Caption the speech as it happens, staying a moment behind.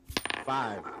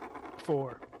5,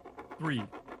 4, 3,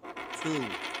 2,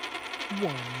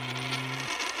 1.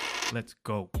 let's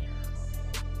go.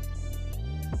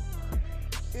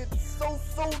 It's so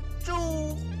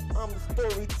true. I'm the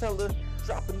storyteller,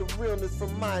 dropping the realness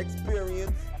from my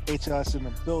experience. HLS in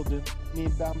the building. Me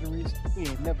and Boundaries, we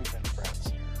ain't never been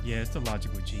friends. Yeah, it's the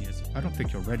logical genius. I don't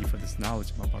think you're ready for this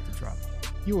knowledge I'm about to drop.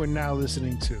 You are now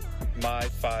listening to My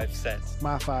 5 cents.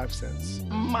 My 5 Cents.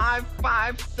 My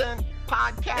 5-cent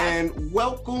podcast. And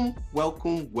welcome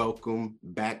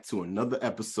back to another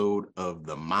episode of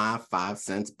the My 5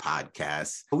 Cents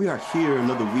podcast. We are here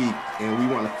another week, and we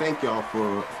want to thank y'all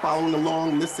for following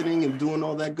along, listening, and doing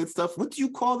all that good stuff. What do you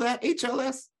call that,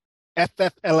 HLS?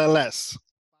 FFLLS.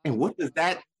 And what does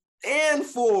that stand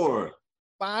for?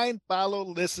 Find, follow,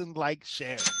 listen, like,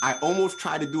 share. I almost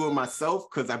tried to do it myself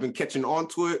because I've been catching on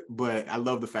to it, but I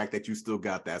love the fact that you still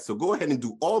got that. So go ahead and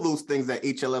do all those things that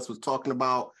HLS was talking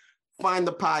about. Find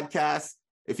the podcast.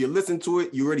 If you listen to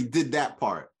it, you already did that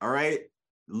part. All right.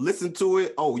 Listen to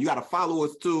it. Oh, you got to follow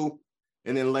us too.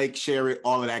 And then like, share it,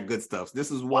 all of that good stuff.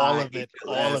 This is why all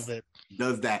of it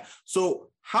does that. So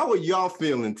how are y'all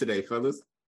feeling today, fellas?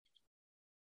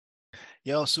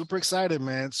 Yo, super excited,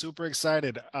 man. Super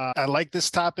excited. I like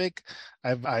this topic.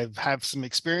 I've had some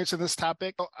experience in this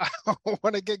topic. I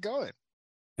want to get going.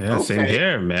 Yeah, Okay. Same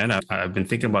here, man. I've been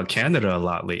thinking about Canada a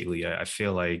lot lately. I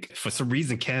feel like for some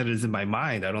reason Canada's in my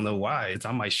mind. I don't know why. It's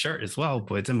on my shirt as well,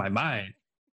 but it's in my mind.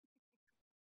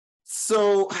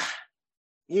 So,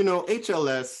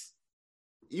 HLS,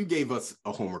 you gave us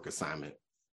a homework assignment,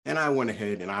 and I went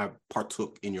ahead and I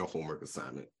partook in your homework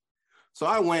assignment. So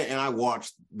I went and I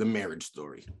watched The Marriage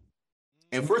Story.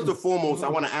 And first and foremost, I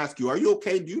want to ask you, are you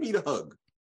okay? Do you need a hug?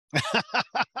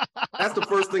 That's the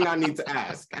first thing I need to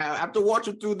ask. After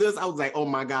watching through this, I was like, oh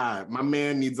my God, my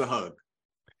man needs a hug.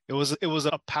 It was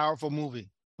a powerful movie.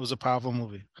 It was a powerful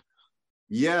movie.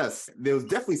 Yes, there was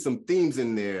definitely some themes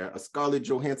in there. Scarlett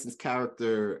Johansson's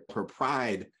character, her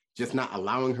pride, just not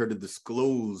allowing her to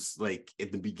disclose like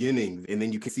at the beginning. And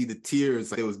then you can see the tears.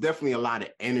 There was definitely a lot of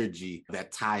energy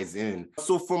that ties in.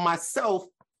 So for myself,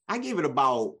 I gave it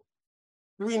about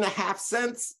 3.5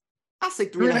 cents. I say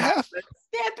 3.5 cents.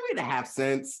 Yeah, 3.5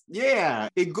 cents. Yeah,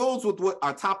 it goes with what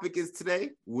our topic is today,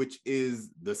 which is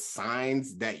the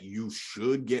signs that you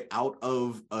should get out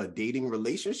of a dating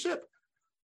relationship.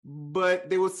 But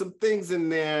there was some things in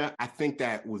there I think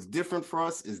that was different for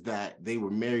us is that they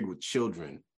were married with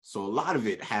children. So a lot of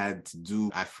it had to do,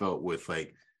 I felt, with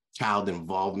like child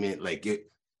involvement. Like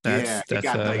That's a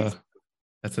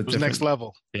different next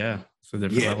level. Yeah, it's a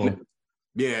different level.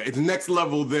 Yeah, it's next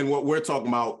level than what we're talking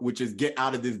about, which is get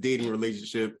out of this dating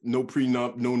relationship, no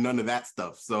prenup, no none of that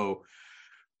stuff. So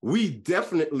we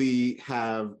definitely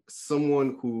have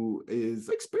someone who is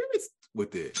experienced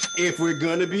with it. If we're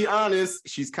gonna be honest,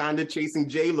 she's kind of chasing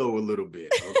J-Lo a little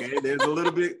bit. Okay, there's a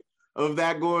little bit of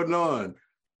that going on.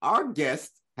 Our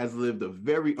guest has lived a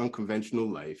very unconventional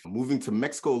life, moving to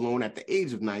Mexico alone at the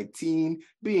age of 19,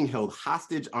 being held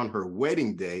hostage on her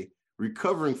wedding day,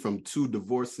 recovering from 2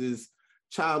 divorces,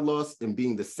 child loss, and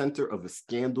being the center of a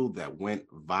scandal that went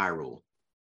viral.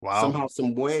 Wow. Somehow,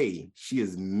 some way, she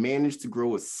has managed to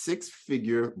grow a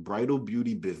 6-figure bridal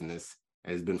beauty business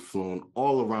and has been flown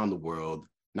all around the world,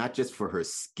 not just for her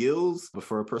skills, but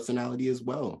for her personality as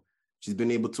well. She's been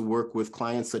able to work with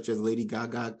clients such as Lady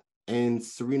Gaga and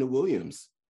Serena Williams.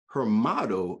 Her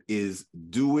motto is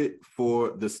do it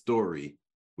for the story,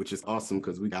 which is awesome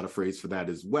because we got a phrase for that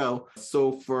as well.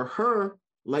 So for her,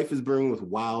 life is brimming with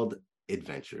wild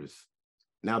adventures.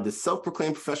 Now, this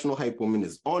self-proclaimed professional hype woman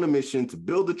is on a mission to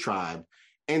build a tribe.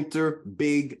 Enter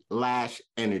Big Lash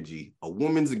Energy, a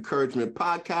woman's encouragement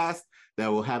podcast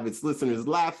that will have its listeners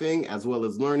laughing as well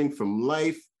as learning from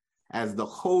life. As the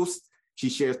host, she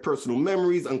shares personal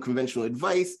memories, unconventional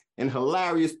advice, and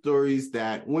hilarious stories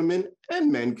that women and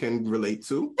men can relate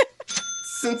to.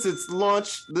 Since its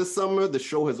launch this summer, the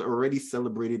show has already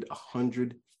celebrated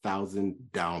 100,000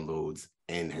 downloads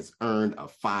and has earned a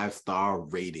 5-star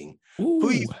rating. Ooh.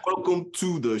 Please welcome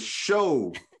to the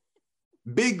show,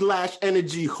 Big Lash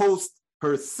Energy host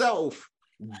herself,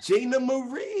 Jayna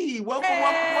Marie. Welcome.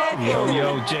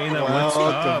 Yo, Jayna, what's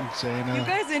up? Jayna. You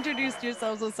guys introduced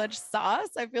yourselves with such sauce.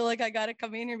 I feel like I gotta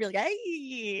come in and be like,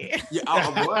 hey.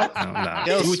 Yeah, what? No.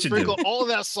 Yo, Do what you sprinkle do. all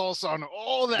that sauce on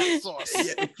all that sauce.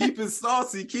 Yeah, keep it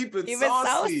saucy. Keep it Keep saucy.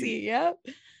 it saucy. Yep.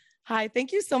 Hi,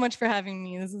 thank you so much for having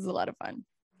me. This is a lot of fun.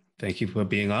 Thank you for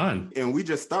being on. And we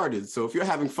just started. So if you're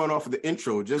having fun off of the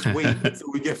intro, just wait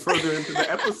until we get further into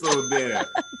the episode there.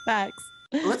 Facts.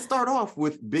 Let's start off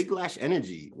with Big Lash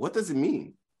Energy. What does it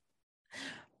mean?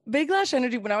 Big Lash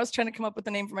Energy, when I was trying to come up with the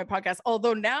name for my podcast,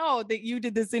 although now that you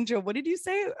did this intro, what did you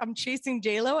say? I'm chasing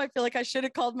J-Lo. I feel like I should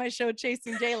have called my show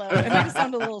Chasing J-Lo. It made it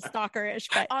sound a little stalkerish,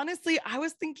 but honestly, I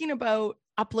was thinking about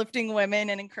uplifting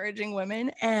women and encouraging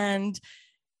women. And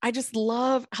I just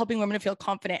love helping women to feel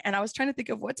confident. And I was trying to think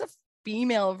of what's a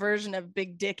female version of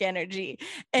big dick energy.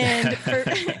 And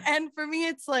for me,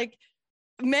 it's like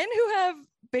men who have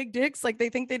big dicks, like they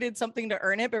think they did something to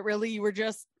earn it, but really you were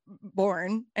just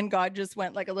born and God just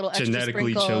went like a little extra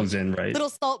genetically sprinkle, chosen, right? Little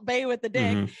Salt Bay with the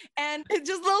dick, and it's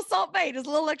just a little Salt Bay, just a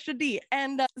little extra D.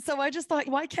 And so I just thought,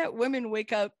 why can't women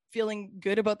wake up feeling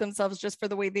good about themselves just for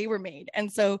the way they were made? And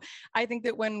so I think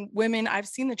that when women, I've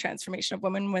seen the transformation of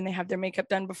women when they have their makeup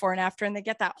done before and after, and they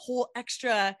get that whole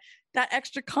extra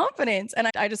confidence. And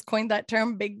I just coined that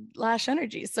term, big lash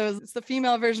energy. So it's the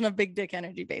female version of big dick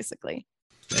energy, basically.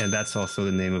 And that's also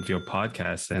the name of your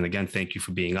podcast. And again, thank you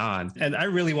for being on. And I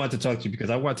really want to talk to you because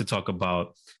I want to talk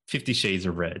about 50 Shades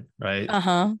of Red, right?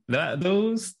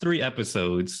 Those 3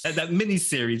 episodes, that mini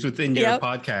series within your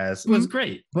podcast was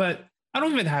great. But I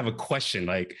don't even have a question.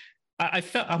 Like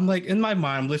I'm like, in my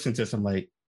mind, I'm listening to this, I'm like,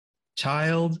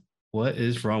 child, what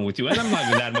is wrong with you? And I'm not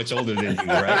even that much older than you,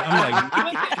 right?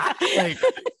 I'm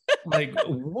like,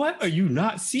 what are you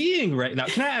not seeing right now?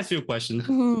 Can I ask you a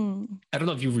question? I don't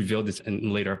know if you revealed this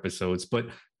in later episodes, but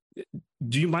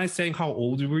do you mind saying how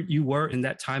old you were in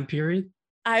that time period?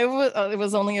 It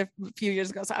was only a few years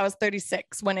ago. So I was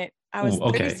 36 when it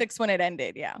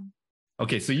ended. Yeah.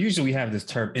 Okay. So usually we have this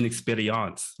term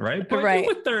inexperience, right? But you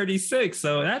were 36.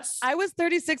 So I was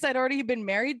 36. I'd already been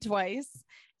married twice.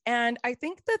 And I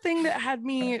think the thing that had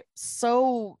me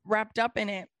so wrapped up in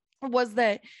it was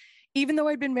that even though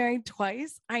I'd been married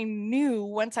twice, I knew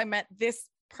once I met this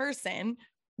person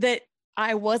that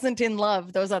I wasn't in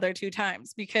love those other 2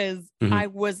 times, because I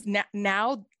was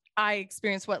now I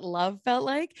experienced what love felt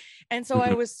like. And so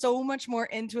I was so much more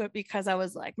into it because I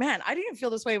was like, man, I didn't feel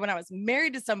this way when I was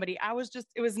married to somebody.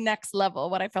 It was next level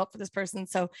what I felt for this person.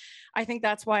 So I think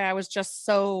that's why I was just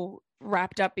so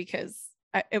wrapped up, because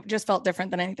it just felt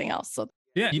different than anything else. So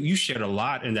yeah, you shared a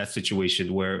lot in that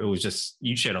situation where it was just,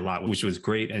 you shared a lot, which was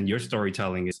great. And your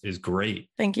storytelling is great.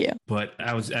 Thank you. But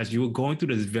as you were going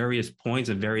through those various points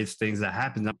and various things that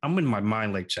happened, I'm in my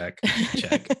mind like, check.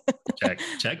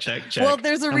 Well,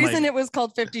 there's a reason it was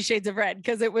called 50 Shades of Red,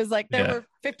 because it was like, there were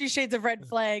 50 Shades of Red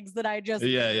flags that I just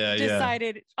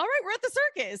decided, all right, we're at the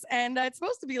circus and it's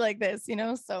supposed to be like this,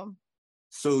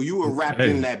 So you were wrapped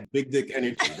in that big dick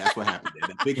energy. That's what happened there.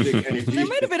 That big dick energy. There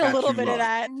might have been a little bit of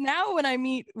that. Now when I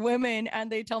meet women and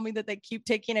they tell me that they keep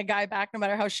taking a guy back no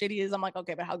matter how shitty he is, I'm like,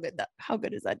 okay, but how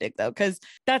good is that dick though? Because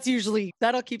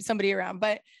that'll keep somebody around.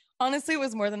 But honestly, it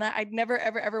was more than that. I'd never,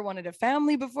 ever wanted a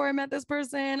family before I met this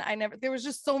person. There was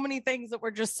just so many things that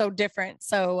were just so different.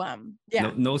 So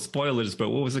yeah. No spoilers,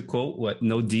 but what was the quote? What?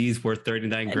 No D's worth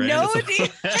 39 grand? No D's.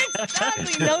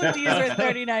 Exactly. No D's worth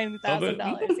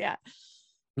 $39,000. Yeah.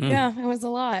 Yeah, it was a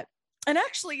lot. And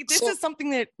actually, this is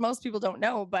something that most people don't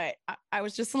know, but I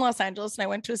was just in Los Angeles and I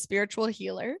went to a spiritual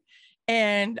healer,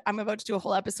 and I'm about to do a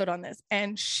whole episode on this.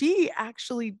 And she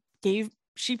actually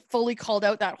she fully called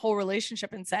out that whole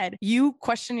relationship and said, you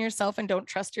question yourself and don't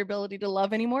trust your ability to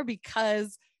love anymore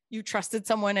because you trusted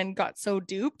someone and got so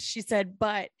duped. She said,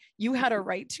 but you had a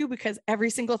right to, because every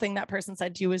single thing that person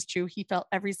said to you is true. He felt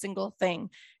every single thing.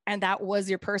 And that was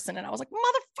your person. And I was like,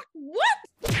 motherfucker,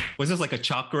 what? Was this like a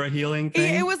chakra healing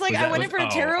thing? It was like, I went in for a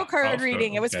tarot card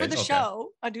reading. It was for the show.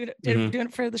 I doing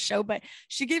it for the show, but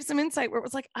she gave some insight where it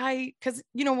was like, because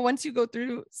once you go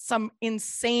through some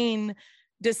insane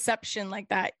deception like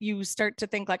that, you start to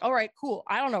think like, all right, cool,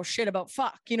 I don't know shit about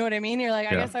fuck, you know what I mean? You're like,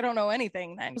 I guess I don't know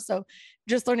anything then. So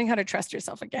just learning how to trust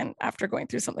yourself again after going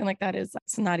through something like that it's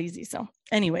not easy. So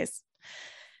anyways,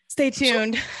 stay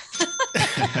tuned.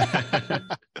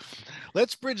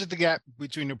 Let's bridge the gap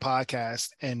between your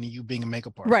podcast and you being a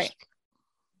makeup artist.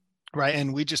 Right.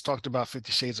 And we just talked about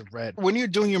 50 Shades of Red. When you're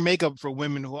doing your makeup for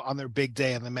women who are on their big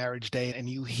day, on the marriage day, and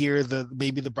you hear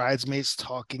maybe the bridesmaids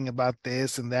talking about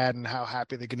this and that and how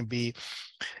happy they're going to be,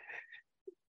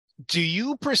 do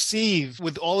you perceive,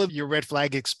 with all of your red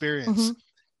flag experience,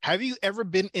 have you ever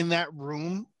been in that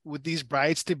room with these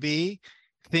brides to be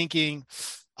thinking,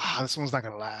 this one's not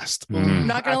going to last? I'm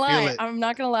not going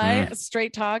to lie.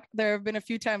 Straight talk. There have been a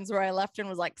few times where I left and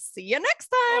was like, see you next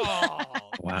time.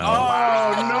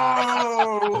 Wow.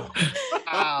 Oh, no.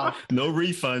 Wow. No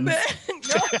refunds.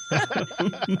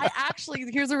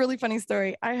 Here's a really funny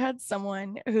story. I had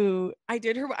someone who I've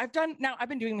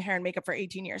been doing hair and makeup for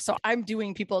 18 years. So I'm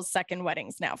doing people's second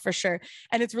weddings now for sure.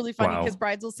 And it's really funny because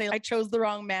brides will say, I chose the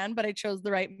wrong man, but I chose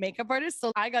the right makeup artist.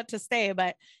 So I got to stay,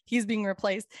 but he's being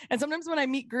replaced. And sometimes when I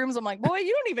meet grooms, I'm like, boy,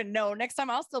 you don't even know. Next time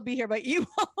I'll still be here, but you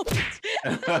won't.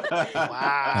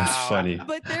 Wow. That's funny.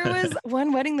 But there was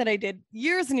one wedding that I did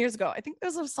years and years ago. I think it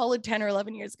was a solid 10 or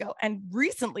 11 years ago. And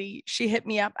recently she hit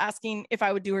me up asking if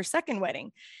I would do her second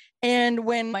wedding. And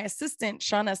when my assistant,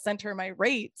 Shauna, sent her my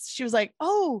rates, she was like,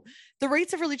 oh, the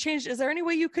rates have really changed. Is there any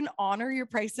way you can honor your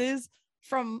prices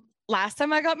from last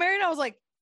time I got married? I was like,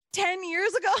 10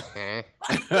 years ago.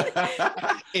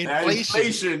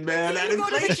 Inflation, man. You go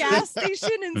to the gas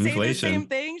station and say the same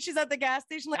thing. She's at the gas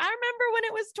station like, I remember when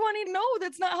it was 20. No,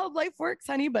 that's not how life works,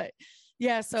 honey. But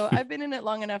yeah, so I've been in it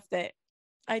long enough that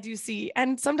I do see.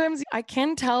 And sometimes I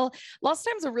can tell, lots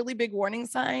of times a really big warning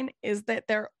sign is that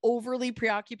they're overly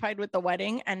preoccupied with the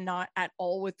wedding and not at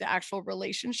all with the actual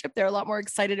relationship. They're a lot more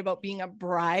excited about being a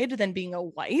bride than being a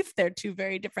wife. They're two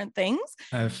very different things.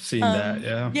 I've seen that.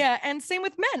 Yeah. Yeah. And same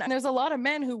with men. And there's a lot of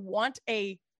men who want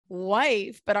a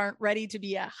wife but aren't ready to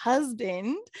be a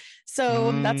husband.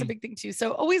 So that's a big thing too.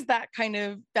 So always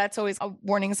that's always a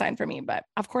warning sign for me. But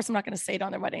of course I'm not going to say it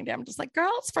on their wedding day. I'm just like,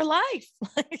 girls, for life.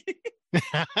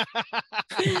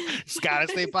 Just gotta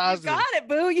stay positive. You got it,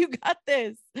 boo. You got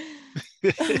this.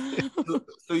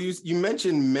 So you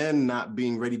mentioned men not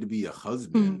being ready to be a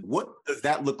husband. What does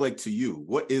that look like to you?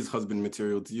 What is husband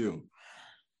material to you?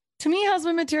 To me,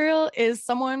 husband material is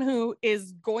someone who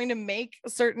is going to make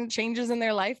certain changes in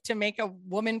their life to make a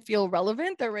woman feel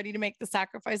relevant. They're ready to make the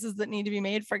sacrifices that need to be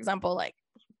made. For example, like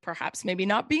perhaps maybe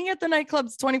not being at the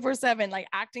nightclubs 24/7, like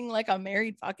acting like a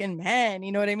married fucking man.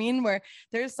 You know what I mean? Where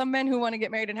there's some men who want to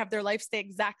get married and have their life stay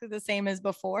exactly the same as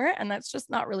before. And that's just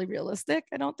not really realistic,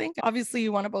 I don't think. Obviously,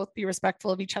 you want to both be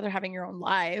respectful of each other, having your own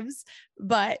lives,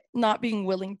 but not being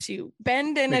willing to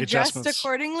bend and adjust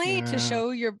accordingly to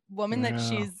show your woman that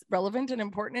she's relevant and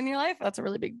important in your life. That's a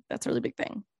really big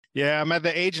thing. Yeah, I'm at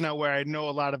the age now where I know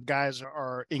a lot of guys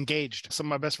are engaged. Some of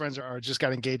my best friends are just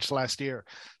got engaged last year.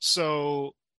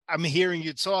 So I'm hearing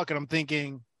you talk and I'm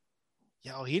thinking,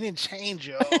 yo, he didn't change,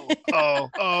 yo.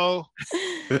 Oh.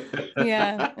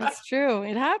 Yeah, it's true.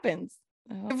 It happens.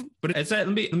 But is that,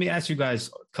 let me ask you guys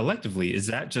collectively, is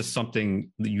that just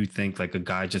something that you think like a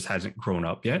guy just hasn't grown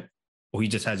up yet? Or he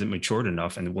just hasn't matured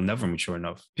enough and will never mature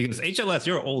enough? Because HLS,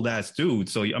 you're an old ass dude.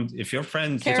 So if your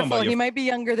friends, careful, he might be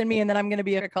younger than me, and then I'm going to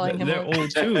be calling him. They're old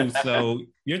too. So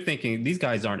you're thinking these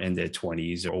guys aren't in their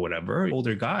 20s or whatever.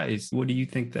 Older guys. What do you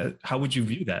think how would you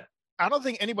view that? I don't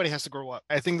think anybody has to grow up.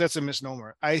 I think that's a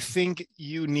misnomer. I think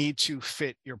you need to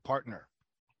fit your partner.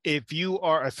 If you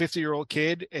are a 50-year-old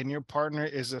kid and your partner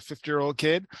is a 50-year-old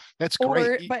kid, that's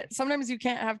great. But sometimes you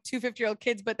can't have two 50-year-old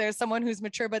kids, but there's someone who's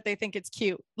mature, but they think it's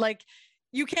cute. Like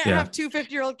you can't have two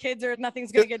 50-year-old kids or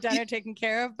nothing's going to get done or taken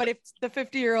care of. But if the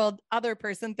 50-year-old other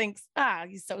person thinks,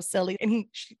 he's so silly and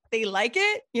they like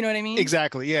it, you know what I mean?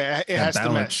 Exactly. Yeah. It has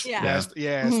balance. To match.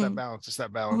 Yeah. It's that balance. It's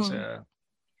that balance. Yeah.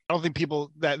 I don't think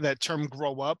people that term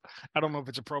grow up, I don't know if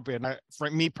it's appropriate.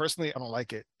 For me personally, I don't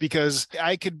like it because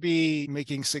I could be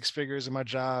making 6 figures in my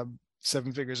job,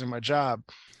 7 figures in my job,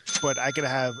 but I could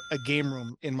have a game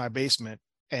room in my basement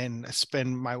and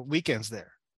spend my weekends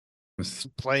there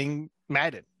playing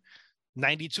Madden,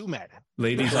 92 Madden.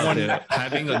 Ladies out there,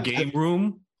 having a game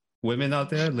room. Women out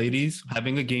there, ladies,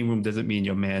 having a game room doesn't mean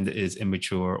your man is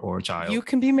immature or a child. You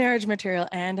can be marriage material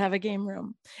and have a game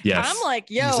room. Yes. I'm like,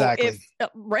 if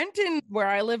Renton, where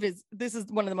I live, this is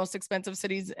one of the most expensive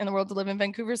cities in the world to live in,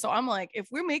 Vancouver. So I'm like, if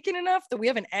we're making enough that we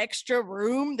have an extra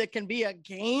room that can be a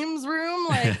games room,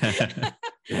 like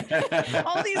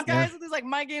all these guys with this like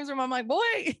my games room, I'm like,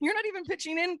 boy, you're not even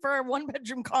pitching in for a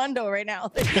 1-bedroom condo right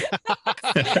now.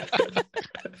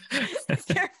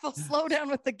 Careful, slow down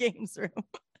with the games room.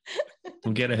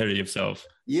 Don't get ahead of yourself.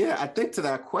 Yeah, I think to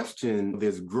that question,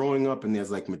 there's growing up and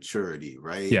there's like maturity,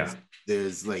 right? Yeah.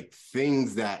 There's like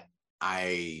things that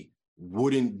I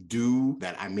wouldn't do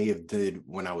that I may have did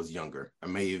when I was younger. I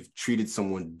may have treated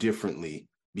someone differently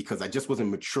because I just wasn't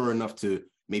mature enough to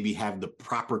maybe have the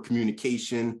proper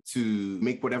communication to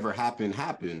make whatever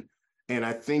happen. And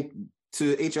I think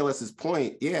to HLS's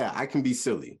point, yeah, I can be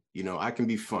silly. I can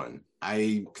be fun.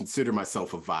 I consider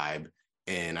myself a vibe.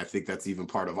 And I think that's even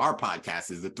part of our podcast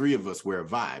is the three of us, we're a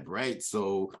vibe, right?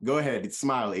 So go ahead and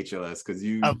smile, HLS, because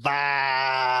you... A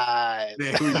vibe.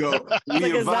 There we go. We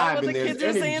like, a is that vibe what the and there's kids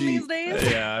are saying energy. these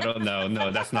days? Yeah, I don't know. No,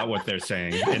 that's not what they're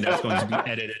saying. And that's going to be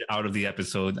edited out of the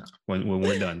episode when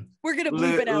we're done. We're going to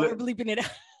bleep it out. We're bleeping it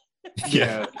out.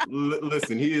 Yeah.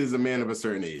 Listen, he is a man of a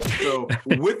certain age. So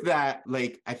with that,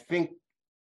 like, I think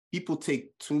people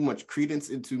take too much credence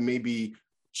into maybe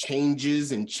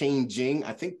changes and changing.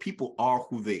 I think people are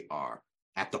who they are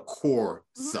at the core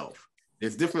self.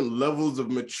 There's different levels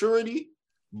of maturity,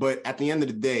 but at the end of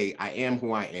the day, I am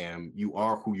who I am. You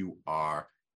are who you are.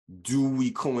 Do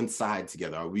we coincide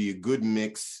together? Are we a good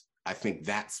mix? I think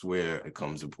that's where it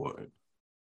comes important.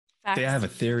 I have a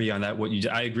theory on that.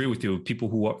 I agree with you. People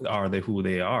who are who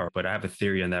they are, but I have a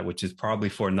theory on that, which is probably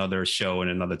for another show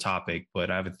and another topic. But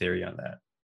I have a theory on that.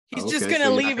 He's just going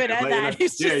to leave it at that.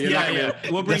 He's just,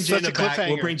 We'll bring Jana back.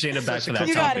 We'll bring Jana back for that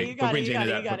topic. We'll bring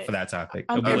Jana back for that topic.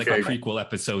 It'll be like a prequel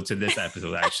episode to this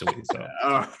episode, actually. So.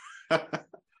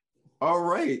 All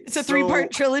right. It's a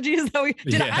 3-part trilogy. Is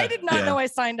that I did not know I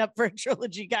signed up for a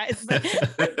trilogy, guys.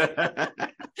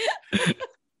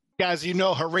 Guys, you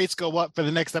know her rates go up for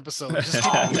the next episode.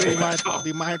 Just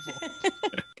be mindful.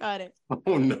 Got it.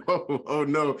 Oh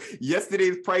no.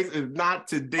 Yesterday's price is not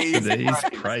today's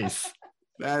price.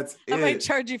 That's I might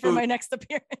charge you for my next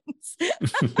appearance.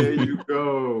 There you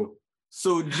go.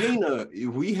 So Gina,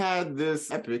 we had this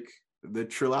epic, the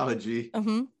trilogy,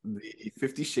 the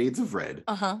 50 Shades of Red,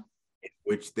 in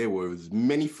which there was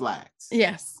many flags.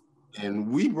 Yes. And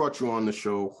we brought you on the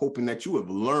show hoping that you have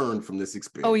learned from this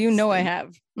experience. Oh, you know I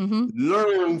have.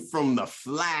 Learn from the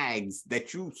flags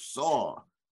that you saw.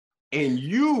 And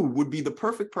you would be the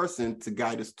perfect person to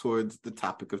guide us towards the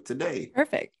topic of today.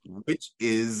 Perfect. Which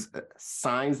is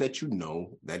signs that you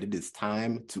know that it is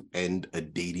time to end a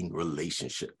dating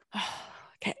relationship.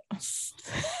 Okay.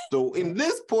 So in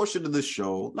this portion of the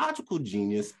show, Logical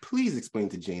Genius, please explain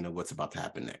to Jana what's about to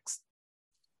happen next.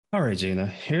 All right, Jana,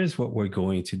 here's what we're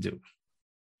going to do.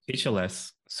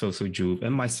 HLS, Soso Juve,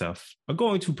 and myself are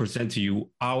going to present to you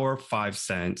our 5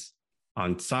 cents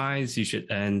on signs you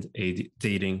should end a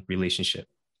dating relationship.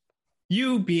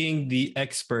 You being the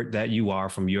expert that you are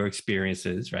from your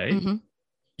experiences, right?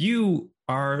 You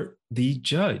are the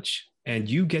judge and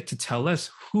you get to tell us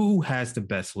who has the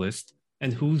best list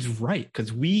and who's right,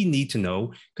 because we need to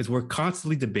know, because we're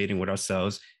constantly debating with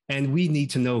ourselves and we need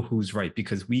to know who's right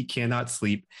because we cannot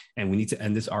sleep and we need to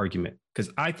end this argument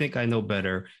because I think I know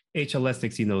better. HLS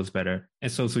thinks he knows better and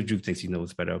Soso Juve thinks he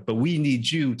knows better, but we need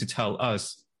you to tell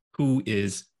us who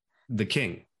is the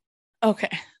king. Okay.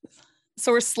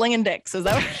 So we're slinging dicks. Is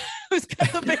that who's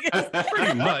got the biggest?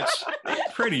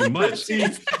 Pretty much.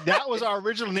 That was our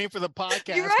original name for the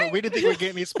podcast, but we didn't think we'd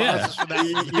get any sponsors for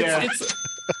that.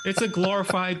 It's a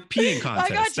glorified peeing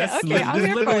contest. I got you.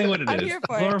 That's literally what it is.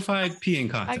 Glorified peeing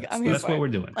contest. That's what we're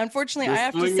doing. Unfortunately, I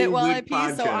have to sit while I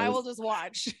pee, so I will just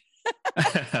watch.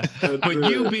 But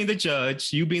you being the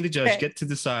judge, get to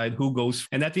decide who goes.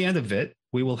 And at the end of it,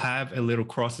 we will have a little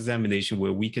cross-examination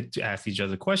where we could ask each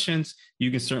other questions.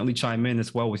 You can certainly chime in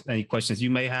as well with any questions you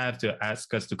may have to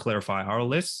ask us to clarify our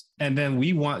list. And then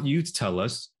we want you to tell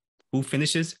us who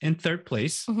finishes in third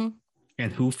place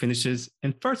and who finishes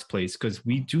in first place, because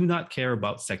we do not care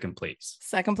about second place.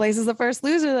 Second place is the first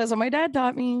loser. That's what my dad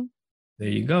taught me. There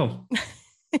you go.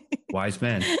 Wise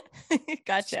man.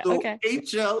 Gotcha. So okay.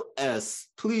 HLS,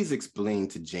 please explain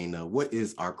to Jana what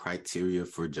is our criteria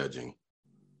for judging.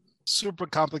 Super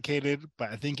complicated,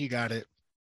 but I think you got it.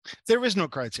 There is no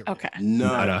criteria. Okay.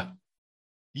 Nada.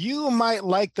 You might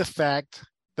like the fact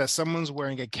that someone's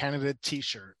wearing a Canada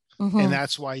t-shirt, and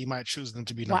that's why you might choose them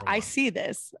to be number one. I see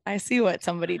this. I see what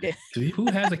somebody did.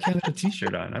 Who has a Canada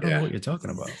t-shirt on? I don't know what you're talking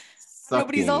about. No,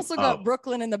 but he's also got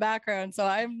Brooklyn in the background, so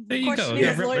I'm questioning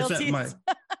his loyalties.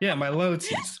 My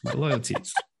loyalties. My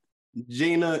loyalties.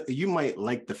 Jana, you might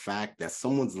like the fact that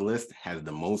someone's list has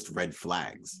the most red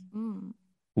flags.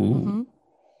 Ooh.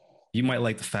 You might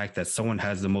like the fact that someone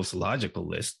has the most logical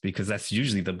list because that's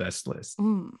usually the best list.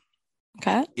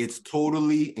 Okay. It's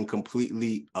totally and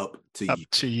completely up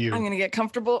to you. I'm going to get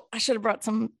comfortable. I should have brought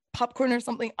some popcorn or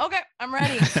something. Okay, I'm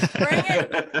ready.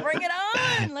 Bring it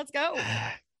on. Let's go.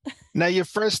 Now, your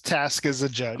first task as a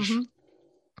judge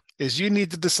is you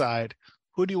need to decide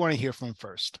who do you want to hear from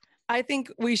first. I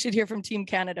think we should hear from Team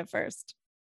Canada first.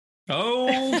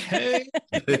 Okay.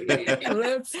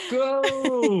 Let's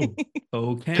go.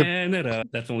 Oh, Canada.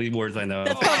 That's the only words I know.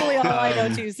 That's probably all I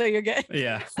know too, so you're good.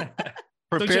 Yeah.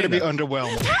 Prepare to be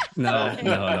underwhelmed.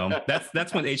 No.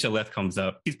 That's when HLS comes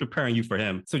up. He's preparing you for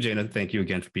him. So Jana, thank you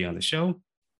again for being on the show.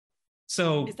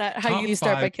 So is that how you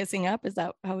start by kissing up? Is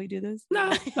that how we do this?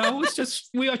 No, it's just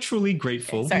we are truly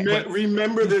grateful. Okay,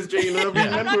 remember this, Jana.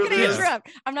 Remember this.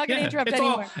 I'm not going to interrupt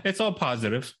anymore. It's all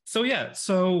positive.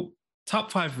 So top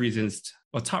 5 reasons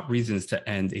or top reasons to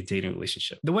end a dating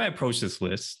relationship. The way I approach this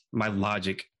list, my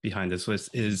logic behind this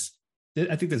list is,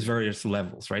 I think there's various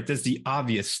levels, right? There's the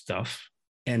obvious stuff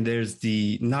and there's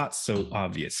the not so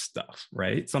obvious stuff,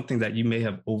 right? Something that you may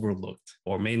have overlooked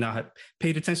or may not have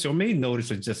paid attention or may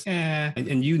notice or just,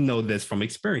 and you know this from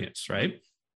experience, right?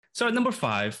 So at number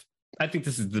 5, I think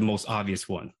this is the most obvious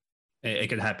one. It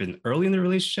can happen early in the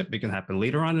relationship. It can happen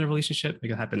later on in the relationship. It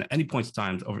can happen at any point in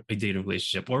time of a dating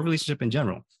relationship or a relationship in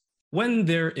general. When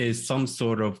there is some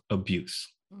sort of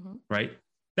abuse, right?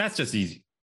 That's just easy.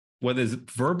 Whether it's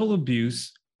verbal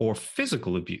abuse or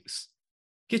physical abuse,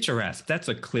 get your ass. That's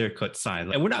a clear-cut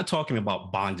sign. And we're not talking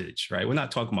about bondage, right? We're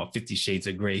not talking about 50 Shades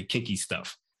of Grey, kinky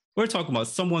stuff. We're talking about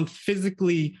someone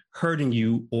physically hurting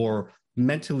you or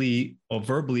mentally or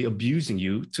verbally abusing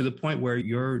you to the point where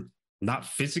you're not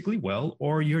physically well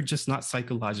or you're just not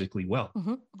psychologically well.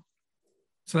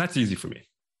 So that's easy for me.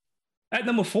 At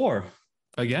number 4,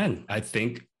 again, I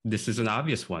think this is an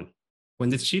obvious one when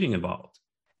there's cheating involved.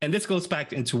 And this goes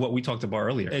back into what we talked about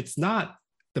earlier. It's not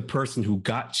the person who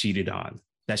got cheated on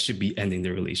that should be ending the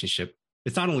relationship.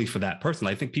 It's not only for that person.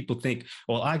 I think people think,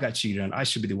 well, I got cheated on, I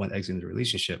should be the one exiting the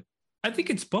relationship. I think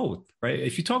it's both, right?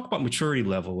 If you talk about maturity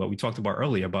level, what we talked about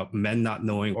earlier about men not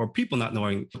knowing or people not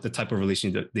knowing the type of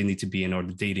relationship that they need to be in or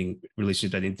the dating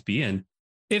relationship that they need to be in,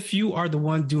 if you are the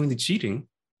one doing the cheating,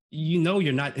 you know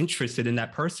you're not interested in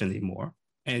that person anymore.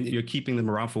 And you're keeping them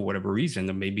around for whatever reason.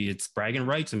 And maybe it's bragging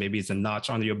rights, and maybe it's a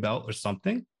notch under your belt or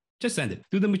something. Just end it.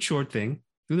 Do the mature thing,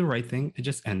 do the right thing, and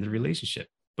just end the relationship.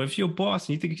 But if you're a boss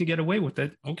and you think you can get away with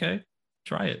it, okay,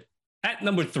 try it. At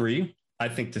number 3, I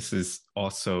think this is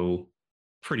also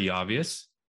pretty obvious.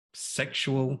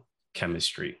 Sexual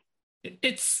chemistry.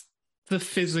 It's the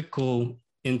physical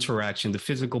interaction, the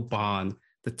physical bond,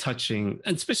 the touching,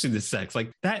 and especially the sex.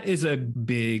 Like that is a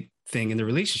big thing in the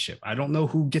relationship. I don't know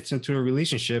who gets into a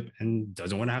relationship and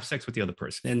doesn't want to have sex with the other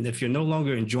person. And if you're no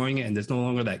longer enjoying it and there's no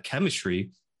longer that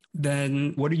chemistry,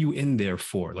 then what are you in there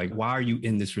for? Like, why are you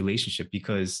in this relationship?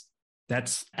 Because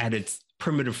that's at its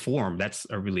primitive form. That's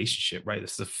a relationship, right?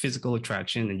 It's a physical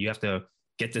attraction and you have to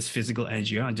get this physical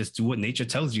energy on, just do what nature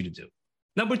tells you to do.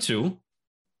 Number 2,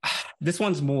 this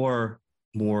one's more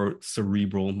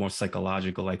cerebral, more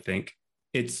psychological, I think.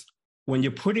 It's when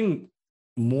you're putting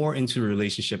more into a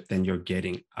relationship than you're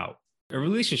getting out. A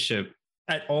relationship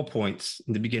at all points,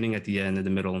 in the beginning, at the end, in the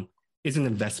middle, is an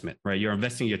investment, right? You're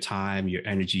investing your time, your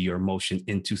energy, your emotion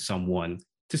into someone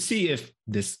to see if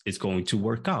this is going to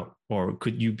work out or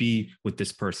could you be with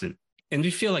this person. And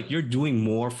you feel like you're doing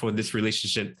more for this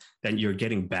relationship than you're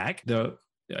getting back.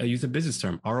 I use a business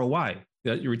term, ROI.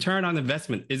 The return on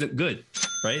investment isn't good,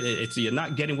 right? It's you're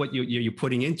not getting what you're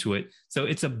putting into it. So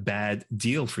it's a bad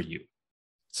deal for you.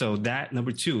 So that,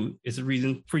 number 2, is a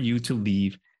reason for you to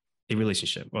leave a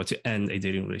relationship or to end a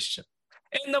dating relationship.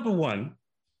 And number 1,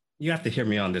 you have to hear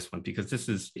me on this one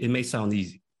because it may sound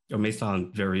easy or may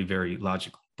sound very, very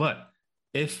logical. But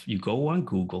if you go on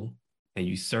Google and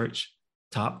you search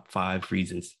top 5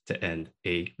 reasons to end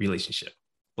a relationship,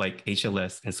 like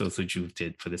HLS and Social Juve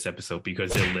did for this episode,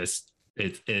 because their list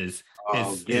is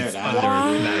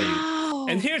undervalued.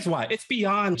 And here's why. It's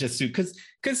beyond just because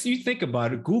you think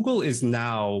about it, Google is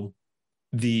now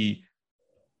the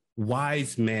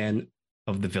wise man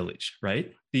of the village,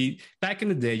 right? Back in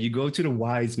the day, you go to the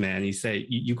wise man, you say,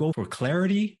 you go for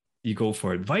clarity, you go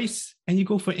for advice, and you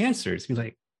go for answers. You're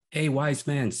like, hey, wise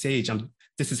man, sage,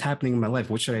 this is happening in my life.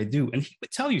 What should I do? And he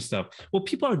would tell you stuff. Well,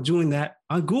 people are doing that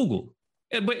on Google.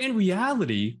 But in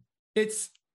reality, it's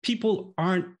people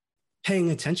aren't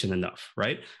paying attention enough,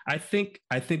 right? I think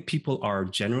people are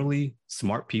generally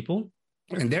smart people,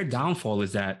 and their downfall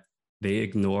is that they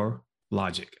ignore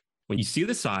logic. When you see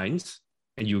the signs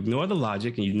and you ignore the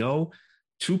logic and you know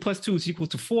 2 + 2 is equal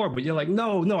to 4, but you're like,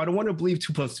 no, I don't want to believe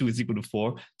 2 + 2 is equal to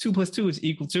 4. 2 + 2 is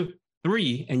equal to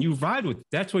 3, and you ride with it.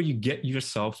 That's where you get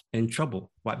yourself in trouble.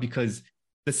 Why? Because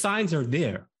the signs are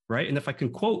there, right? And if I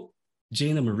can quote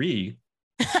Jana Marie,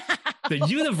 the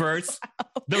universe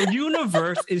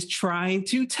is trying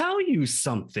to tell you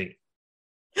something,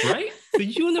 right? The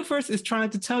universe is trying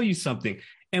to tell you something.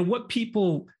 And what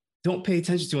people don't pay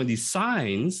attention to in these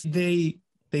signs, they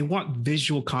want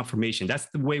visual confirmation. That's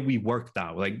the way we work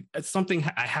now. Like it's something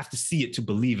I have to see it to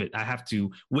believe it. I have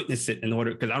to witness it in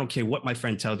order, because I don't care what my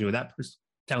friend tells me or that person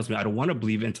tells me. I don't want to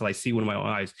believe it until I see it with my own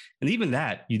eyes. And even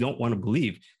that, you don't want to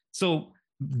believe. So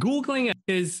Googling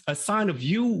is a sign of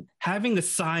you having the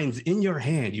signs in your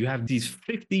hand. You have these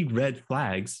 50 red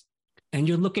flags and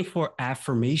you're looking for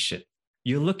affirmation.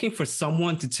 You're looking for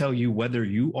someone to tell you whether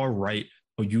you are right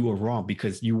or you are wrong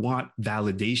because you want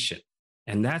validation.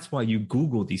 And that's why you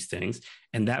Google these things.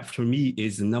 And that for me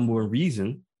is the number one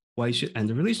reason why you should end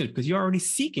the relationship, because you're already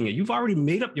seeking it. You've already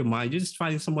made up your mind. You're just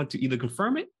finding someone to either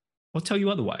confirm it or tell you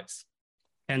otherwise.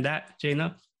 And that,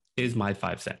 Jaina, is my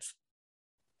 5 cents.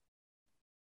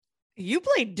 You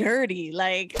play dirty,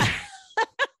 like, but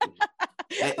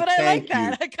I like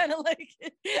that. I kind of like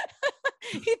it.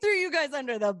 He threw you guys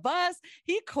under the bus.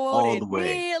 He quoted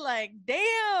me, like,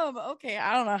 damn. Okay,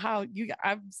 I don't know how you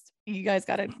guys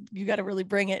gotta really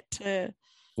bring it to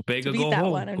beat that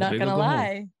home. One. I'm not gonna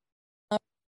lie.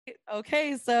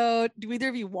 Okay, so do either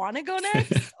of you want to go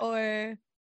next, or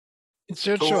it's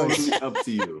your choice? Up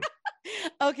to you.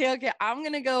 Okay. I'm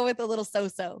gonna go with a little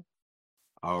so-so.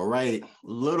 All right, a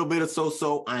little bit of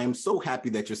so-so. I am so happy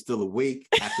that you're still awake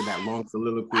after that long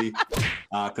soliloquy,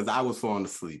 because I was falling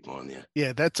asleep on you.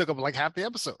 Yeah, that took up like half the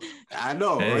episode. I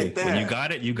know, right there. When you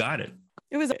got it, you got it.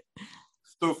 It was.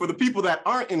 So for the people that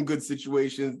aren't in good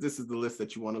situations, this is the list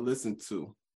that you want to listen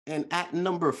to. And at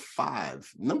number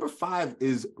 5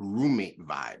 is roommate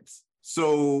vibes.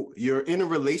 So you're in a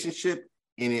relationship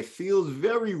and it feels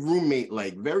very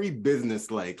roommate-like, very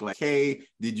business-like. Like, hey,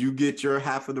 did you get your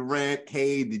half of the rent?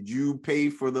 Hey, did you pay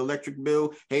for the electric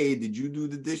bill? Hey, did you do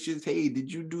the dishes? Hey,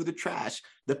 did you do the trash?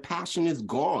 The passion is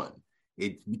gone.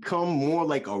 It's become more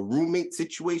like a roommate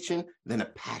situation than a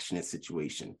passionate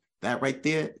situation. That right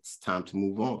there, it's time to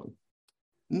move on.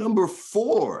 Number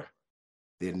 4,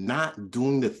 they're not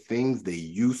doing the things they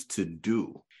used to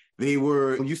do. They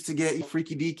were used to get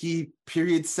freaky deaky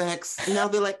period sex. And now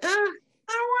they're like, I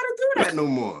don't want to do that no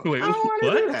more. Wait, I don't want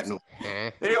to do that no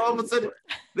more. They all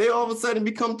of a sudden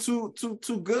become too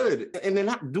good. And they're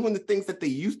not doing the things that they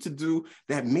used to do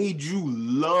that made you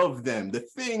love them. The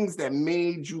things that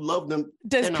made you love them.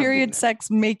 Does period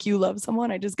sex make you love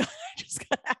someone? I just got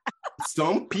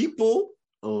Some people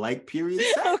like period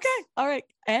sex. Okay. All right.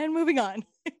 And moving on.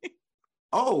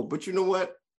 Oh, but you know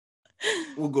what?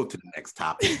 We'll go to the next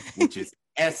topic, which is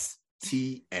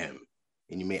STM.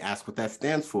 And you may ask what that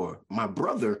stands for. My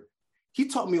brother, he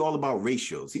taught me all about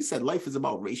ratios. He said life is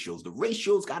about ratios. The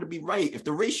ratio's got to be right. If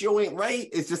the ratio ain't right,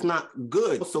 it's just not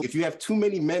good. So if you have too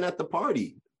many men at the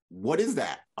party, what is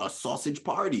that? A sausage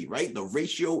party, right? The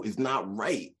ratio is not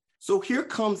right. So here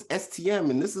comes STM,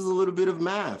 and this is a little bit of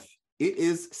math. It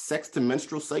is sex to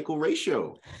menstrual cycle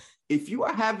ratio. If you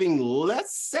are having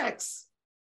less sex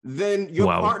than your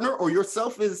partner or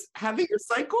yourself is having your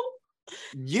cycle,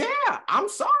 yeah, I'm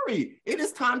sorry. It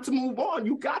is time to move on.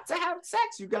 You got to have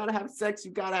sex. You got to have sex.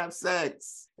 You got to have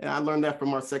sex. And I learned that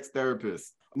from our sex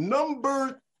therapist.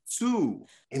 Number 2,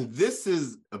 and this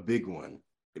is a big one.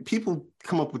 People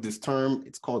come up with this term.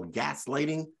 It's called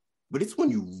gaslighting, but it's when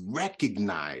you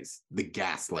recognize the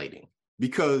gaslighting.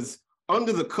 Because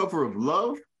under the cover of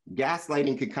love,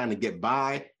 gaslighting can kind of get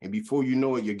by, and before you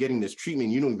know it, you're getting this treatment.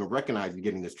 You don't even recognize you're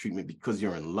getting this treatment because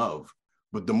you're in love.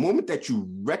 But the moment that you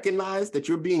recognize that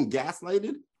you're being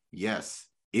gaslighted, yes,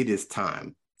 it is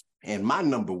time. And my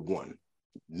number 1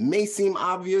 may seem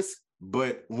obvious,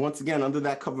 but once again, under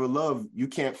that cover of love, you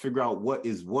can't figure out what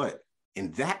is what.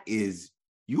 And that is,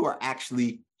 you are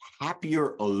actually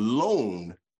happier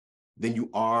alone than you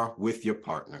are with your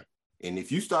partner. And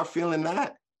if you start feeling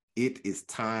that, it is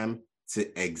time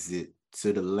to exit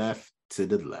to the left, to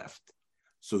the left.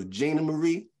 So Jaina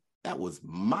Marie, that was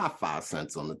my 5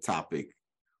 cents on the topic.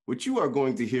 What you are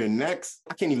going to hear next,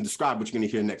 I can't even describe what you're going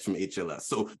to hear next from HLS.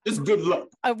 So just good luck.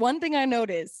 One thing I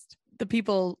noticed, the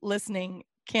people listening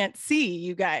can't see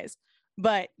you guys,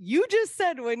 but you just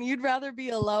said when you'd rather be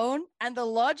alone, and the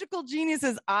logical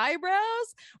genius's eyebrows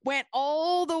went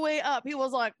all the way up. He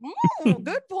was like,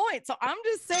 good point. So I'm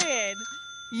just saying,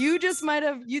 you just that might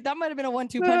have been a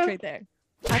 1-2 punch right there.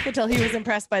 I could tell he was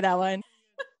impressed by that one.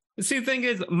 See, the thing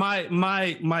is,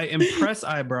 my impressed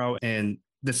eyebrow and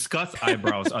disgust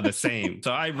eyebrows are the same.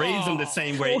 So I raise them the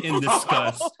same way in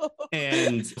disgust.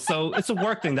 And so it's a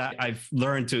work thing that I've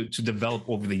learned to develop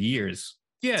over the years.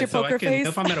 Yeah, so I can,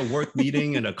 if I'm at a work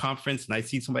meeting and a conference and I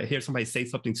hear somebody say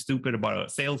something stupid about a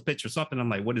sales pitch or something, I'm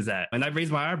like, what is that? And I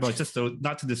raise my eyebrows just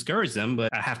not to discourage them,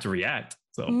 but I have to react.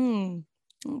 So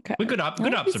okay. But good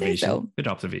observation. So. Good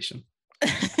observation.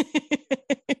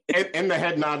 and the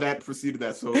head nod that preceded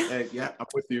that. So yeah, I'm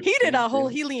with you. He did a whole,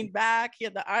 he leaned back, he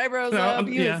had the eyebrows up.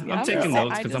 I'm taking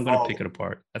notes because I'm going to pick it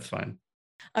apart. That's fine.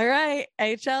 All right,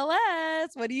 HLS,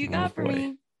 what do you got for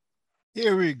me?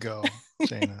 Here we go,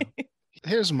 Jaina.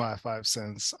 Here's my 5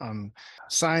 cents on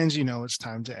signs you know it's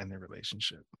time to end a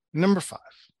relationship. Number 5,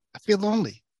 I feel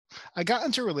lonely. I got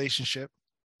into a relationship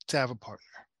to have a partner.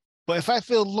 But if I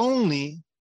feel lonely,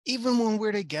 Even when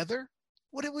we're together,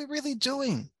 what are we really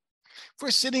doing? If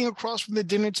we're sitting across from the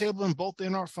dinner table and both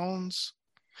in our phones,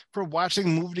 if we're watching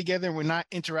a movie together and we're not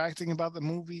interacting about the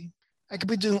movie, I could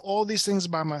be doing all these things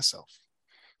by myself,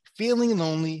 feeling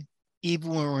lonely even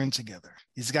when we're in together.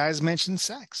 These guys mentioned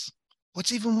sex.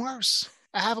 What's even worse?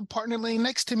 I have a partner laying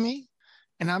next to me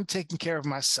and I'm taking care of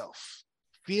myself,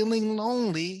 feeling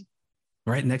lonely.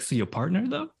 Right next to your partner,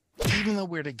 though? Even though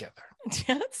we're together.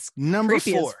 That's Number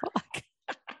 4.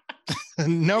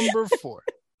 Number 4.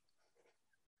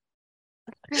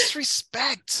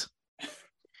 Disrespect.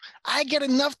 I get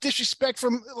enough disrespect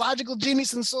from Logical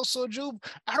Genius and So Jube.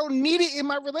 I don't need it in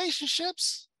my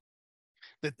relationships.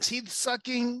 The teeth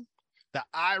sucking, the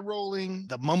eye rolling,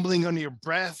 the mumbling under your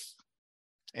breath.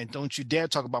 And don't you dare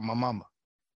talk about my mama.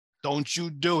 Don't you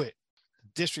do it.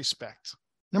 Disrespect.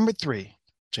 Number 3,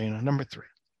 Jana, number 3.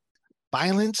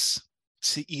 Violence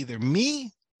to either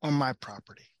me or my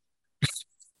property.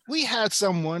 We had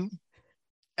someone,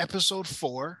 episode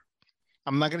 4,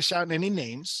 I'm not going to shout any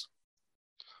names,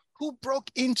 who broke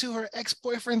into her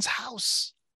ex-boyfriend's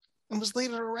house and was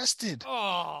later arrested.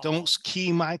 Oh. Don't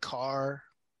key my car.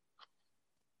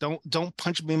 Don't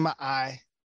punch me in my eye.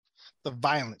 The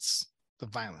violence.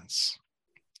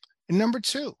 And number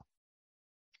 2,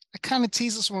 I kind of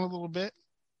tease this one a little bit.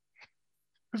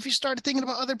 If you started thinking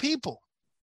about other people,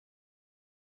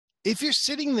 if you're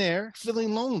sitting there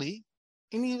feeling lonely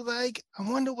and you're like, I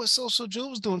wonder what So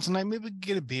Jube's doing tonight. Maybe we could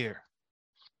get a beer.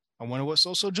 I wonder what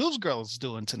So Jube's girl is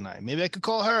doing tonight. Maybe I could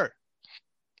call her.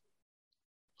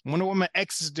 I wonder what my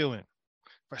ex is doing.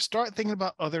 If I start thinking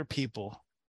about other people,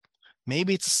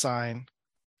 maybe it's a sign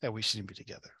that we shouldn't be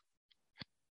together.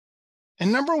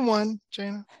 And number 1,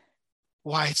 Jana,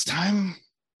 why it's time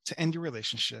to end your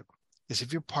relationship is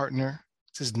if your partner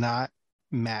does not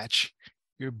match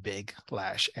your big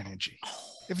lash energy.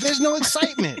 If there's no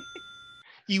excitement,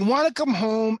 you want to come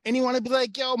home and you want to be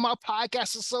like, yo, my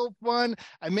podcast is so fun.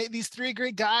 I met these 3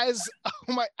 great guys.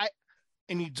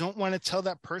 And you don't want to tell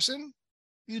that person,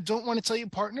 you don't want to tell your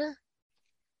partner,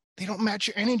 they don't match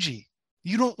your energy.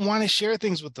 You don't want to share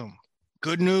things with them.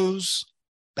 Good news,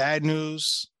 bad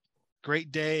news,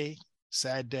 great day,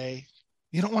 sad day.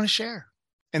 You don't want to share.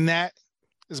 And that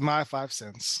is my 5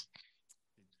 cents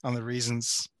on the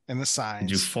reasons and the signs.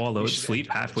 Did you fall asleep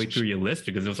halfway through your list?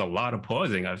 Because there was a lot of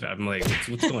pausing. I'm like,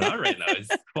 what's going on right now? It's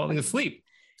falling asleep.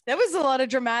 That was a lot of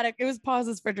dramatic. It was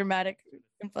pauses for dramatic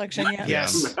inflection. Yeah.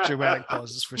 Yes, dramatic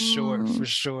pauses for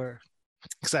sure.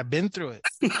 Because I've been through it.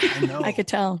 I know. I could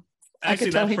tell.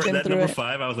 Actually, that number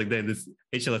 5, I was like, damn, this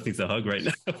HLS needs a hug right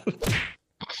now.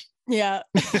 Yeah,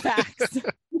 facts.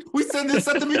 We said this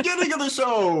at the beginning of the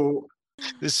show.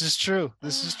 This is true.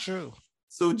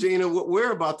 So, Jana, what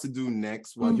we're about to do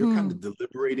next, while you're kind of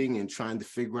deliberating and trying to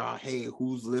figure out, hey,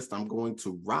 whose list I'm going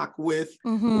to rock with,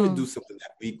 we're going to do something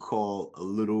that we call a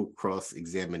little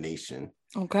cross-examination.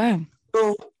 Okay.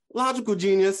 So, Logical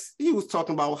Genius, he was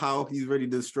talking about how he's ready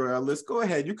to destroy our list. Go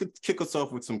ahead. You could kick us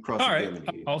off with some cross-examination.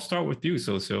 All right. I'll start with you,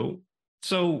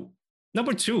 So,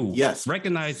 number 2, yes,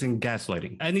 recognizing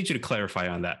gaslighting. I need you to clarify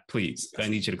on that, please. I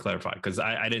need you to clarify because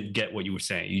I didn't get what you were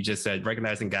saying. You just said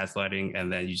recognizing gaslighting, and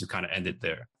then you just kind of ended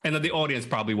there. And then the audience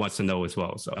probably wants to know as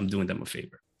well. So I'm doing them a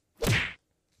favor.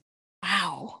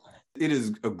 Wow. It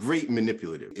is a great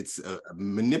manipulative. It's a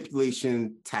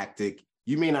manipulation tactic.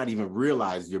 You may not even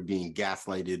realize you're being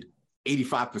gaslighted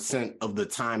 85% of the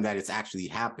time that it's actually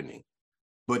happening.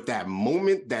 But that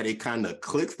moment that it kind of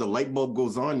clicks, the light bulb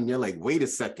goes on and you're like, wait a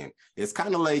second. It's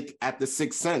kind of like at The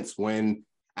Sixth Sense when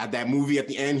at that movie at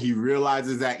the end, he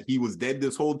realizes that he was dead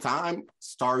this whole time.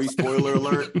 Sorry, spoiler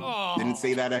alert. Didn't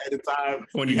say that ahead of time.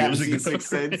 When you haven't seen Sixth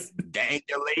Sense, dang,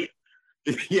 you're late.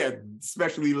 Yeah,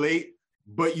 especially late.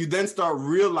 But you then start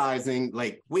realizing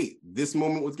like, wait, this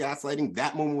moment was gaslighting.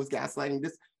 That moment was gaslighting.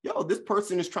 This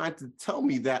person is trying to tell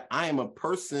me that I am a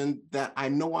person that I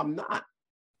know I'm not.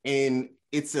 And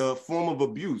it's a form of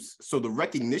abuse. So the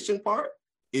recognition part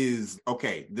is,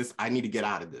 okay, I need to get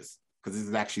out of this because this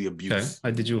is actually abuse. Okay.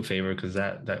 I did you a favor because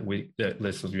that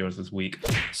list was yours this week.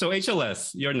 So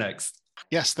HLS, you're next.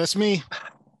 Yes, that's me.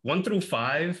 1 through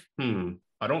 5.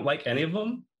 I don't like any of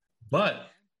them, but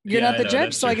you're not the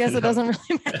judge, so I guess it doesn't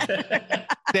really matter.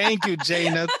 Thank you,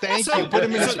 Jana. Thank you. Put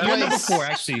him in his place. Number 4,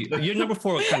 actually. Your number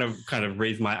 4 kind of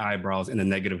raised my eyebrows in a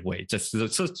negative way. Just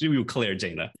so you clear,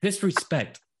 Jana.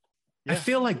 Disrespect. Yeah. I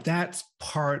feel like that's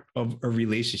part of a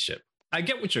relationship. I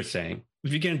get what you're saying.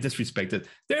 If you're getting disrespected,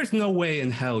 there's no way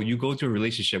in hell you go to a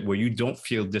relationship where you don't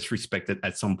feel disrespected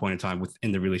at some point in time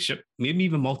within the relationship, maybe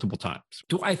even multiple times.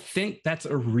 Do I think that's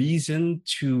a reason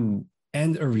to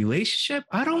end a relationship?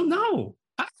 I don't know.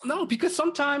 Because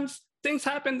sometimes things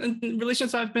happen in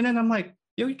relations I've been in. I'm like,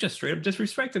 yo, you just straight up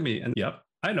disrespected me. And yep,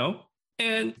 I know.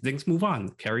 And things move on,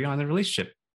 carry on the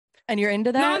relationship. And you're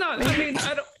into that? No, I mean,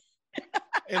 I don't.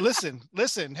 Hey, listen,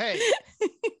 hey,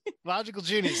 logical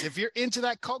genius. If you're into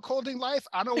that cuckolding life,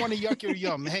 I don't want to yuck your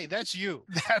yum. Hey, that's you.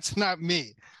 That's not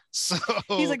me. So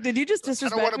he's like, did you just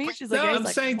disrespect me? She's like, no, I'm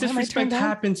saying disrespect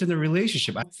happens in the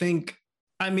relationship.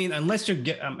 I mean, unless you're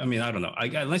I don't know.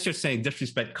 Unless you're saying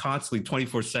disrespect constantly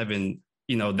 24/7,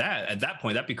 you know, that at that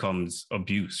point that becomes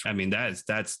abuse. I mean, that's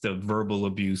the verbal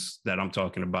abuse that I'm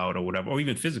talking about, or whatever, or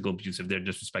even physical abuse if they're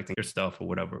disrespecting your stuff or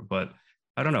whatever. But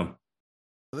I don't know.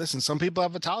 Listen, some people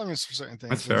have a tolerance for certain things.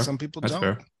 That's fair. Some people don't.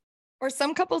 Fair. Or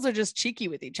some couples are just cheeky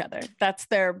with each other. That's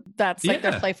their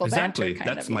playful exactly.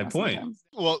 banter. That's my point. Sometimes.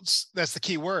 Well, that's the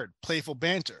key word, playful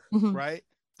banter, right?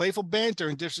 Playful banter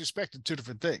and disrespect are two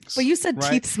different things. But you said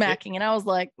teeth smacking, and I was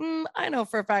like, I know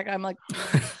for a fact I'm like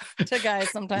to guys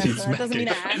sometimes. So that doesn't mean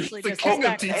I actually just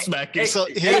teeth smacking. So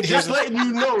just letting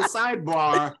you know,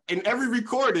 sidebar, in every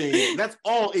recording, that's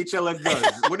all HLS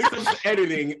does. When it comes to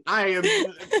editing, I am.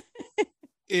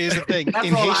 Is the thing.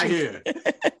 That's all I hear.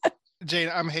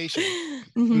 Jane, I'm Haitian.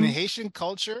 In the Haitian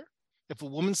culture, if a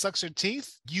woman sucks her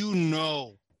teeth, you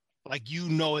know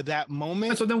at that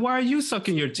moment. So then why are you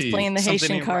sucking your teeth? Playing the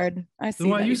Haitian card. I see.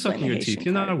 Then why are you sucking your teeth?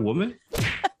 You're not a woman.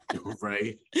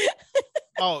 Right.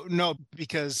 Oh, no,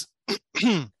 because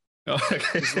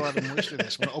there's a lot of moisture there.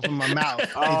 So when I open my mouth,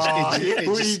 you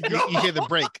hear the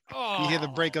break. You hear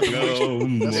the break of the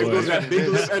moisture. There goes that big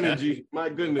lip energy. My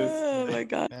goodness. Oh my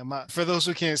God. And for those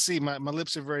who can't see, my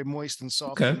lips are very moist and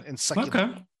soft and succulent.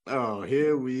 Okay. Oh,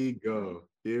 here we go.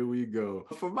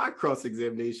 For my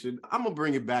cross-examination, I'm going to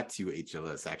bring it back to you,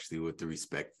 HLS, actually, with the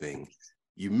respect thing.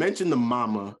 You mentioned the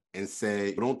mama and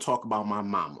said, don't talk about my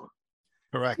mama.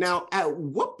 Correct. Now, at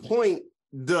what point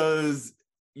does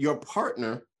your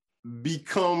partner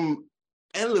become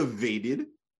elevated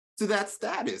to that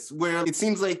status where it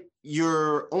seems like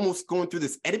you're almost going through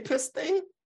this Oedipus thing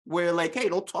where like, hey,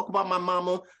 don't talk about my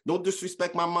mama, don't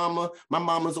disrespect my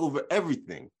mama's over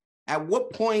everything. At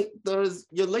what point does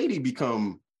your lady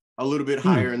become a little bit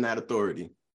higher in that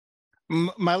authority?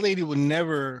 My lady would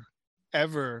never,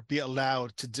 ever be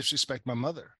allowed to disrespect my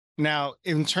mother. Now,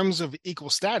 in terms of equal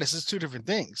status, it's two different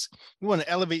things. You want to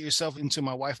elevate yourself into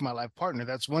my wife, my life partner.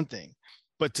 That's one thing.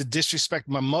 But to disrespect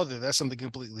my mother, that's something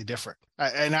completely different.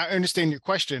 And I understand your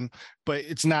question, but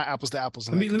it's not apples to apples.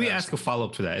 Let me ask a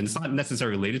follow-up to that. And it's not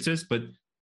necessarily related to this, but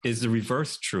is the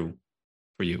reverse true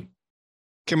for you?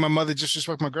 Can my mother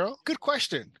disrespect my girl? Good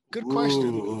question.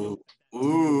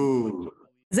 Ooh.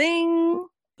 Zing.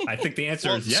 I think the answer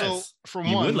is yes. So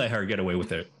you would let her get away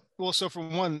with it. Well, so for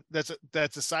one, that's a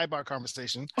sidebar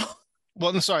conversation.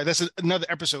 Well, I'm sorry, that's another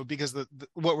episode because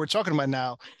what we're talking about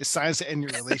now is signs to end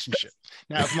your relationship.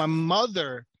 Now, if my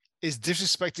mother is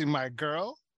disrespecting my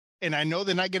girl and I know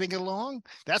they're not getting along,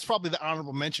 that's probably the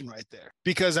honorable mention right there.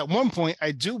 Because at one point,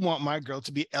 I do want my girl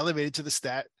to be elevated to the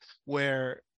stat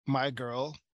where my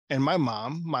girl and my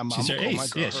mom she's your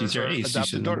ace. She's your ace.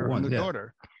 She's your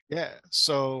daughter. Yeah.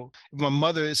 So if my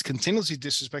mother is continuously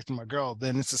disrespecting my girl,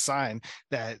 then it's a sign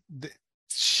that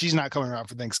she's not coming around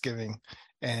for Thanksgiving.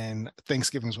 And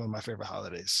Thanksgiving is one of my favorite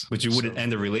holidays. But you wouldn't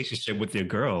end a relationship with your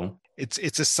girl. It's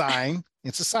a sign.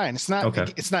 It's a sign. It's not.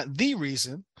 Okay. It's not the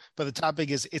reason, but the topic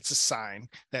is it's a sign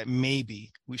that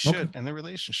maybe we should end the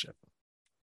relationship.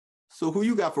 So who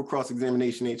you got for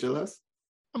cross-examination, HLS?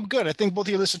 I'm good. I think both of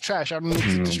your lists are trash. I don't need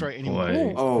to destroy anyone.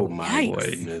 Boy. Oh my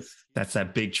goodness. That's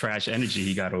that big trash energy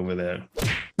he got over there.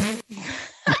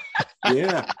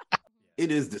 Yeah.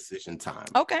 It is decision time.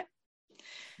 Okay.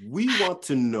 We want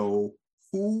to know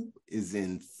who is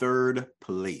in third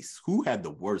place. Who had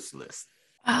the worst list?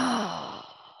 Oh,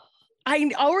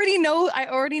 I already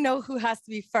know who has to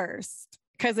be first.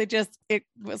 Because it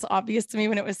was obvious to me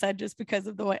when it was said just because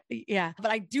of the way,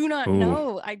 but I do not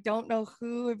know. I don't know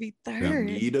who would be third.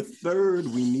 We need a third.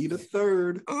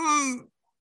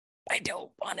 I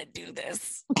don't want to do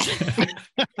this.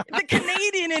 The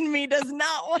Canadian in me does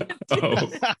not want to do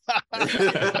this.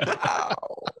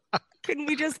 Couldn't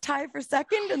we just tie for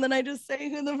second and then I just say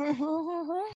who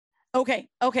the Okay.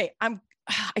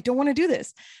 I don't want to do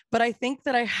this, but I think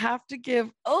that I have to give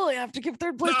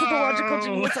third place to the logical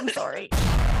genius. I'm sorry.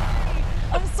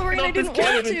 And I didn't want to.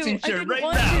 I didn't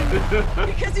want to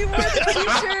because you wore the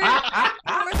t-shirt.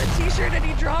 You wore the t-shirt and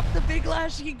he dropped the big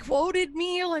lash. He quoted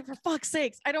me like, for fuck's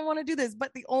sakes, I don't want to do this.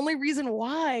 But the only reason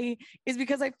why is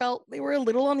because I felt they were a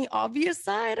little on the obvious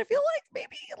side. I feel like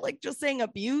maybe like just saying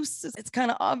abuse, it's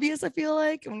kind of obvious. I feel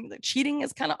like the cheating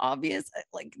is kind of obvious.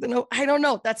 Like, I don't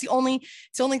know. It's the only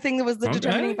thing that was the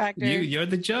determining factor. You're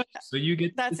the judge, so you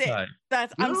get that's it.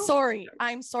 I'm sorry.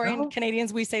 No. And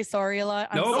Canadians, we say sorry a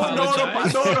lot. Don't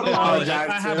apologize.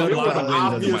 I have a lot of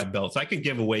wins under my belt, so I could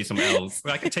give away some L's.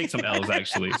 I could take some L's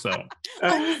actually. So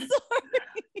I'm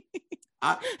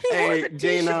sorry. Hey,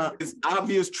 Jana, it's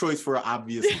obvious choice for an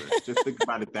obvious list. Just think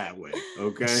about it that way,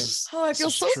 okay? Oh, I feel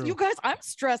so. You guys, I'm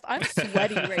stressed. I'm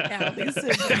sweaty right now.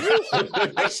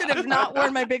 I should have not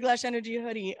worn my Big Lash Energy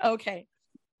hoodie. Okay.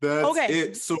 That's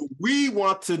it. So we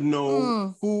want to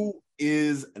know who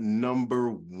is number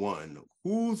one.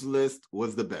 Whose list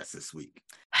was the best this week?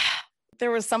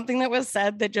 There was something that was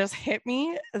said that just hit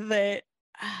me that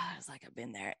I was like, I've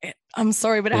been there. I'm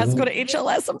sorry, but it has to go to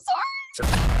HLS. I'm sorry.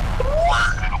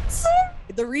 What?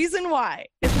 The reason why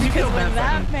is because when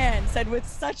that man said with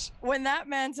such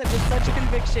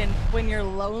conviction, when you're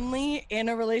lonely in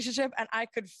a relationship, and I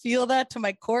could feel that to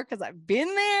my core because I've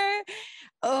been there.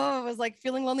 Oh, it was like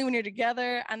feeling lonely when you're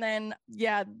together. And then,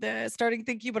 the starting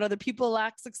thinking about other people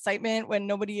lacks excitement when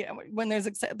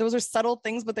those are subtle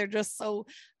things, but they're just so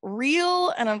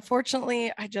real. And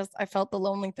unfortunately, I felt the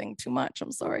lonely thing too much.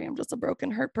 I'm sorry. I'm just a broken,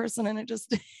 hurt person. And it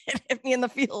just hit me in the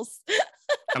feels.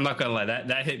 I'm not going to lie.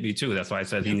 That hit me too. That's why I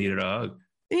said he needed a hug.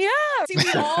 Yeah. See,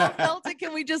 we all felt it.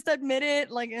 Can we just admit it?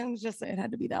 Like, it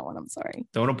had to be that one. I'm sorry.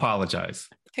 Don't apologize.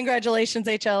 Congratulations,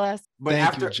 HLS. But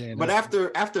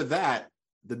after that,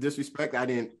 the disrespect, I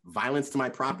didn't violence to my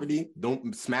property.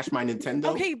 Don't smash my Nintendo.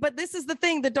 Okay, but this is the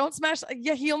thing, the don't smash.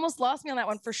 Yeah, he almost lost me on that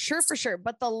one for sure.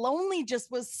 But the lonely just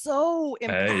was so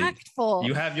impactful.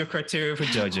 You have your criteria for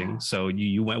judging, so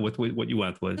you went with what you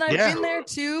went with. And I've been there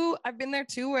too.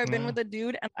 Where I've been with a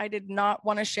dude, and I did not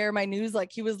want to share my news.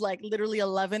 Like, he was like literally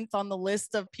 11th on the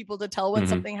list of people to tell when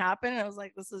something happened. And I was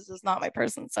like, this is just not my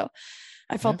person. So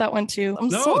I felt that one too.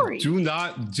 I'm sorry. Don't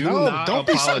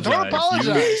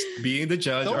apologize. You being the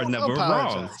judge are never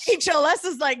wrong. HLS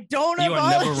is like, don't you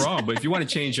apologize. are never wrong. But if you want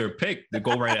to change your pick, then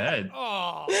go right ahead.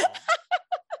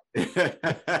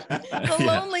 The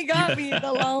lonely got me.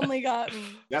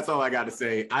 That's all I got to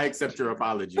say. I accept your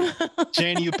apology.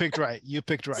 Jana, you picked right.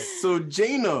 So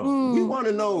Jana, we want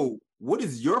to know, what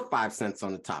is your 5 cents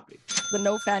on the topic? The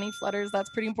no fanny flutters. That's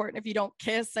pretty important. If you don't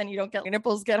kiss and you don't get your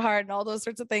nipples get hard and all those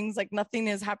sorts of things, like nothing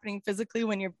is happening physically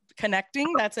when you're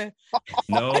connecting. That's a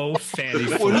no fanny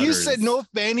flutters. When you said no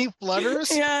fanny flutters,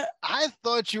 yeah, I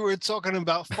thought you were talking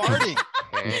about farting.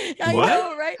 I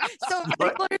know, right? So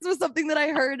fanny flutters was something that I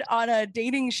heard on a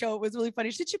dating show. It was really funny.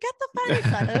 Did you get the fanny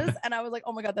flutters? And I was like,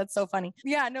 oh my God, that's so funny.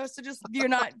 Yeah, no, so just you're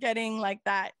not getting like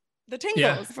that. The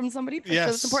tingles from somebody. Yes,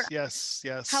 so it's important. Yes.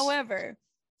 However,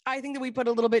 I think that we put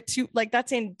a little bit too, like,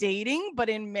 that's in dating, but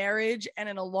in marriage and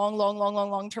in a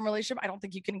long-term relationship, I don't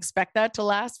think you can expect that to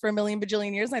last for a million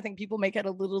bajillion years. And I think people make it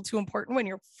a little too important when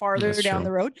you're farther down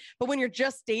the road. But when you're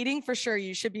just dating, for sure,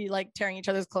 you should be like tearing each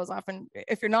other's clothes off. And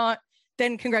if you're not,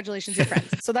 then congratulations, you're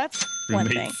friends. So that's one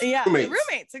thing. Yeah,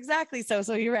 roommates, exactly. So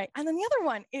you're right. And then the other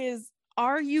one is,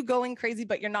 are you going crazy,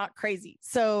 but you're not crazy?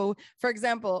 So, for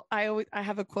example, I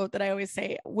have a quote that I always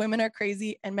say: women are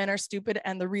crazy and men are stupid.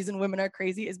 And the reason women are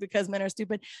crazy is because men are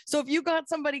stupid. So if you got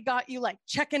you like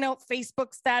checking out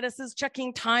Facebook statuses,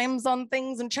 checking times on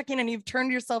things and you've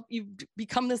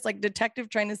become this like detective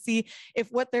trying to see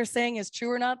if what they're saying is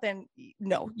true or not, then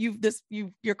no,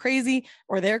 you're crazy,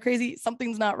 or they're crazy.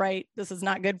 Something's not right. This is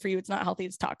not good for you. It's not healthy.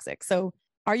 It's toxic. So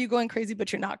are you going crazy,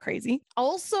 but you're not crazy?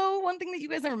 Also, one thing that you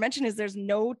guys never mentioned is there's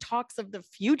no talks of the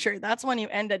future. That's when you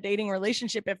end a dating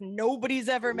relationship. If nobody's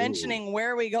ever mentioning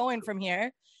where are we going from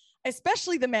here,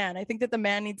 especially the man. I think that the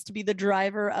man needs to be the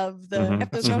driver of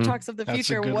if there's no talks of the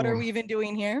future, what are we even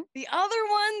doing here? The other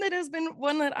one that has been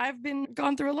one that I've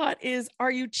gone through a lot is,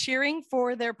 are you cheering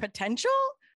for their potential,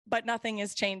 but nothing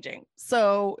is changing?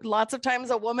 So lots of times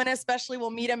a woman especially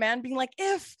will meet a man being like,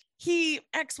 if he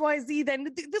XYZ, then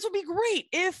this would be great.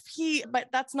 But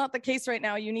that's not the case right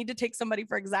now. You need to take somebody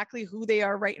for exactly who they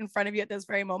are right in front of you at this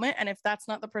very moment. And if that's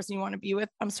not the person you want to be with,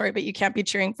 I'm sorry, but you can't be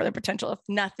cheering for their potential if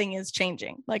nothing is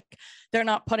changing. Like, they're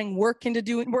not putting work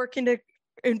into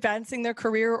advancing their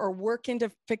career or work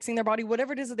into fixing their body,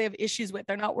 whatever it is that they have issues with,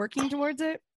 they're not working towards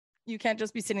it. You can't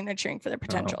just be sitting there cheering for their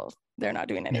potential. They're not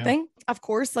doing anything. Yeah. Of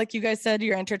course, like you guys said,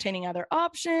 you're entertaining other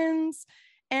options.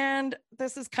 And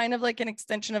this is kind of like an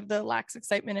extension of the lacks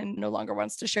excitement and no longer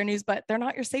wants to share news, but they're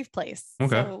not your safe place.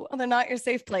 Okay. So they're not your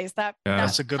safe place.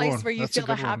 That's a good place one. Where you feel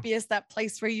the happiest, that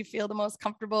place where you feel the most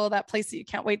comfortable, that place that you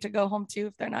can't wait to go home to.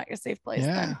 If they're not your safe place,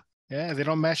 then Yeah, they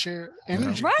don't match your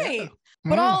energy. Right. Yeah.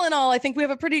 But all in all, I think we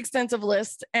have a pretty extensive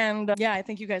list. And I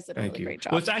think you guys did a really great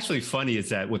job. What's actually funny is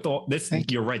that with all this,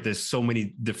 you're right. There's so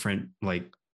many different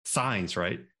like signs,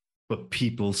 right? But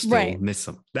people still miss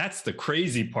them. That's the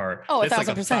crazy part. Oh, it's 1,000%.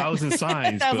 like 1,000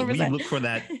 signs, but we look for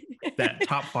that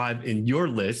top 5 in your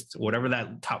list, whatever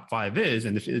that top 5 is.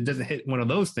 And if it doesn't hit one of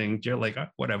those things, you're like,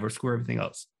 whatever, screw everything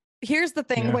else. Here's the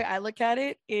thing, the way I look at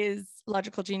it is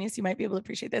logical genius. You might be able to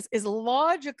appreciate this is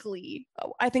logically.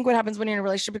 I think what happens when you're in a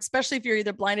relationship, especially if you're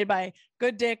either blinded by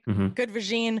good dick, good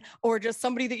vagine, or just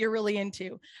somebody that you're really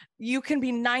into, you can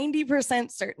be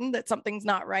 90% certain that something's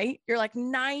not right. You're like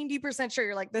 90% sure.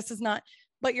 You're like, this is not,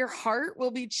 but your heart will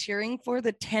be cheering for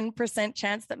the 10%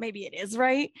 chance that maybe it is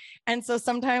right. And so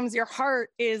sometimes your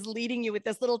heart is leading you with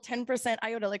this little 10%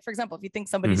 iota. Like, for example, if you think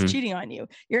somebody's cheating on you,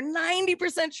 you're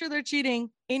 90% sure they're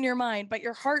cheating in your mind, but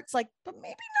your heart's like, but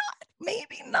maybe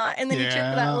not. And then you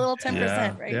check for that little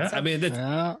 10%, right? Yeah. So I mean,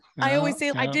 I always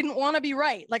say I didn't want to be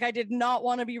right. Like I did not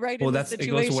want to be right. Well, in this it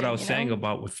situation, goes to what I was saying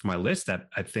about with my list that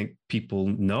I think people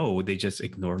know, they just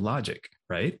ignore logic,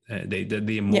 right?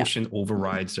 The emotion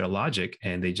overrides their logic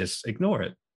and they just ignore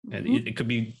it. And it could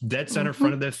be dead center in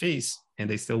front of their face and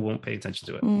they still won't pay attention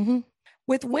to it.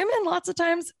 With women, lots of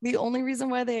times, the only reason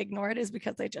why they ignore it is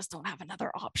because they just don't have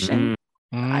another option.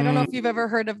 I don't know if you've ever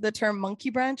heard of the term monkey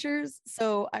branchers.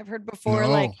 So I've heard before,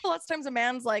 like lots of times a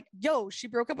man's like, yo, she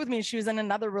broke up with me. She was in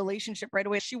another relationship right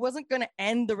away. She wasn't going to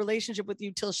end the relationship with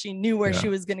you till she knew where she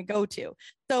was going to go to.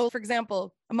 So for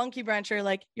example, a monkey brancher,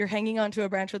 like you're hanging onto a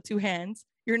branch with 2 hands.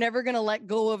 You're never going to let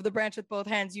go of the branch with both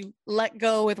hands. You let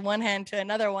go with one hand to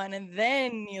another one. And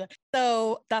then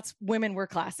so that's women were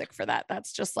classic for that.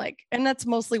 That's just like, and that's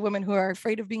mostly women who are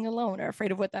afraid of being alone or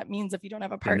afraid of what that means if you don't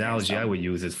have a partner. The analogy I would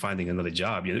use is finding another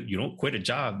job. You don't quit a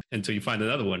job until you find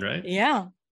another one, right? Yeah,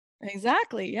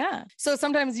 exactly. Yeah. So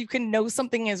sometimes you can know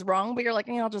something is wrong, but you're like,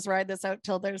 I'll just ride this out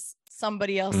till there's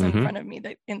somebody else in front of me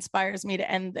that inspires me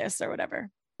to end this or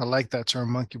whatever. I like that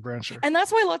term, monkey brancher. And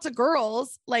that's why lots of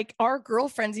girls, like our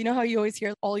girlfriends, you know how you always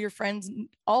hear all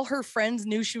her friends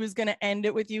knew she was going to end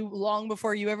it with you long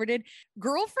before you ever did.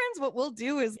 Girlfriends, what we'll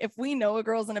do is if we know a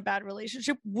girl's in a bad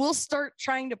relationship, we'll start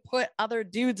trying to put other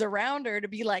dudes around her to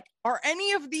be like, are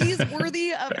any of these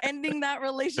worthy of ending that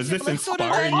relationship? Does this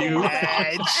inspire you?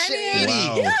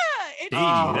 Shady.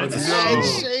 Yeah.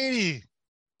 That's shady.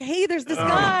 Hey, there's this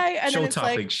guy. And show then it's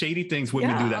topic, like, shady things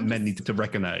women do that men need to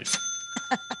recognize.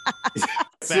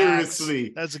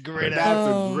 Seriously, that's a great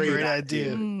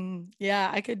idea. Yeah,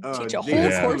 I could teach a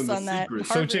whole course on that.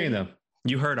 So Jana,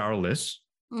 you heard our list.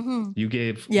 You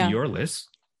gave your list.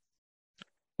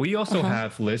 We also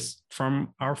have lists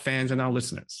from our fans and our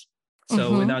listeners.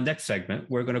 So in our next segment,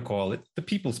 we're going to call it the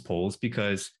People's Polls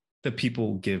because the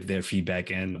people give their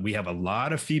feedback and we have a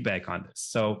lot of feedback on this.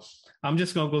 So I'm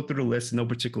just going to go through the list in no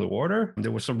particular order. There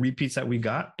were some repeats that we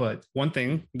got, but one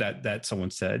thing that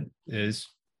someone said is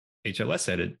HLS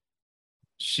said it.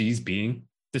 She's being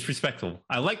disrespectful.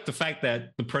 I like the fact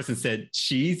that the person said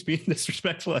she's being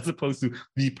disrespectful as opposed to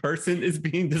the person is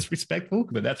being disrespectful,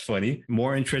 but that's funny.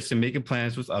 More interest in making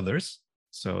plans with others.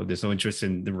 So there's no interest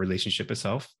in the relationship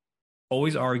itself.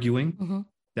 Always arguing.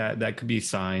 That could be a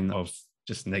sign of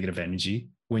just negative energy.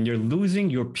 When you're losing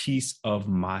your peace of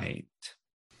mind.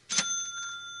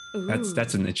 Ooh.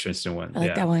 That's an interesting one. I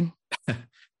like that one.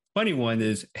 Funny one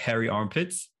is hairy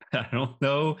armpits. I don't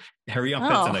know. Hairy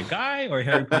armpits on a guy or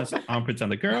hairy armpits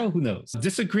on a girl. Who knows?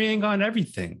 Disagreeing on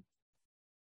everything.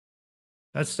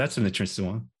 That's an interesting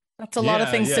one. That's a lot of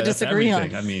things to disagree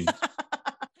on. I mean,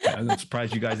 I'm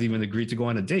surprised you guys even agreed to go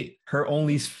on a date. Her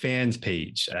OnlyFans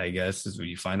page, I guess, is where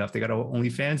you find out they got an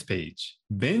OnlyFans page.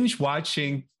 Binge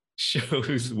watching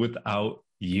shows without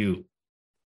you.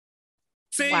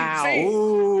 Wow.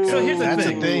 So here's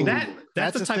the thing.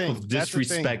 That's the type thing. of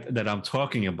disrespect that I'm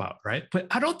talking about, right? But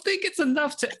I don't think it's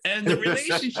enough to end the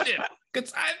relationship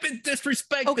because I've been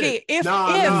disrespected. Okay, if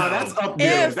that's up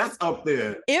there. That's up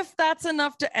there. If that's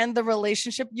enough to end the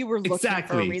relationship, you were looking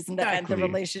for a reason to end the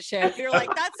relationship. You're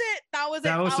like, that's it. That was it.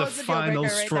 That was the final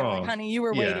straw. Like, honey, you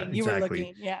were waiting. You were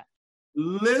looking. Yeah.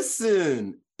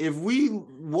 Listen, if we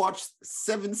watched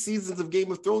 7 seasons of Game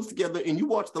of Thrones together and you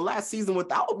watched the last season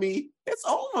without me, it's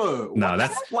over. No,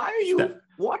 why are you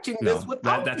watching this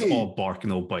without me? That's all bark,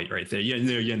 no bite right there.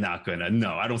 You're not gonna.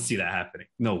 No, I don't see that happening.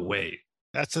 No way.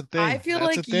 That's a thing. I feel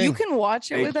like you can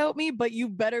watch it without me, but you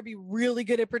better be really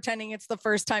good at pretending it's the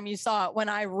first time you saw it when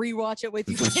I rewatch it with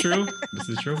you. This is true. This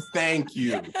is true. Thank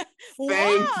you. Thank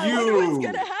you. What's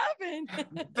gonna happen?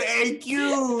 fine. Thank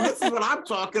you. This is what I'm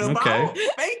talking about. Okay.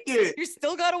 Thank it. You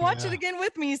still got to watch it again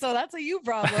with me, so that's a you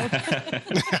problem.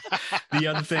 The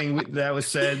other thing that was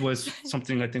said was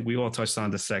something I think we all touched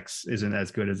on: the sex isn't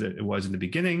as good as it was in the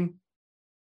beginning.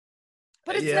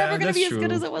 But it's never going to be as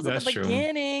good as it was at the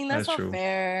beginning. That's not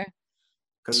fair.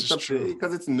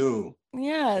 Because it's new.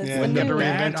 Yeah. When the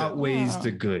bad outweighs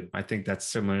the good. I think that's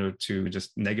similar to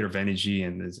just negative energy,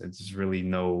 and there's really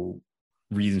no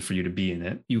reason for you to be in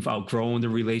it. You've outgrown the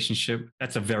relationship.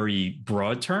 That's a very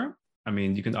broad term. I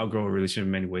mean, you can outgrow a relationship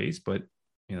in many ways, but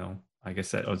like I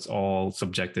said, it's all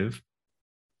subjective.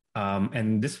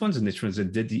 And this one's an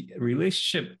interesting. Did the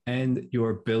relationship end your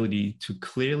ability to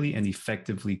clearly and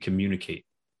effectively communicate?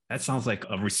 That sounds like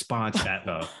a response at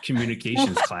a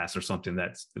communications class or something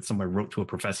that somebody wrote to a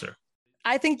professor.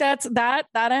 I think that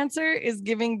answer is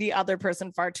giving the other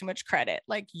person far too much credit.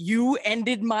 Like, you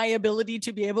ended my ability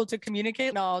to be able to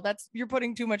communicate. No, you're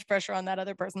putting too much pressure on that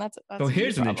other person. That's so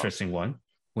here's an interesting one.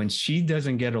 When she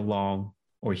doesn't get along,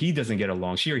 or he doesn't get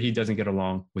along, she or he doesn't get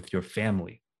along with your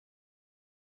family.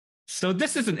 So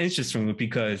this is an interesting one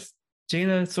because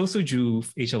Jaina, Sosoju,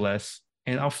 HLS,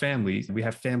 and our family, we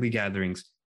have family gatherings.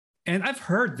 And I've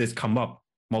heard this come up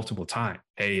multiple times.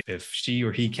 Hey, if she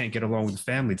or he can't get along with the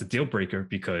family, it's a deal breaker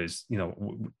because, you're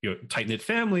a tight-knit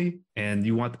family and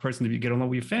you want the person to get along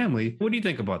with your family. What do you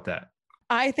think about that?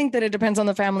 I think that it depends on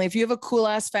the family. If you have a cool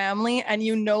ass family and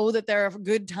you know that they're a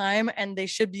good time and they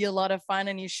should be a lot of fun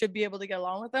and you should be able to get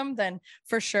along with them, then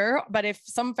for sure. But if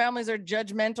some families are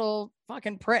judgmental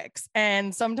fucking pricks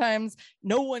and sometimes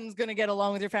no one's going to get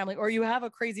along with your family, or you have a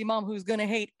crazy mom who's going to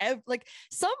hate, like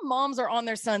some moms are on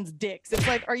their son's dicks. It's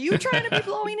like, are you trying to be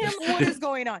blowing him? What is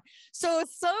going on? So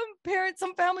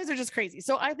some families are just crazy.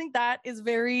 So I think that is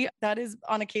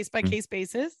on a case by case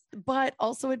basis, but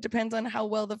also it depends on how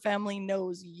well the family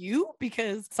knows you,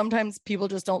 because sometimes people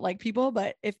just don't like people,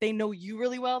 but if they know you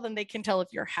really well, then they can tell if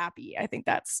you're happy. I think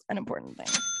that's an important thing.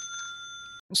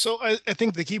 So I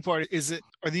think the key part is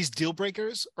are these deal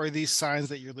breakers or are these signs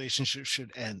that your relationship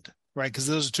should end, right? Because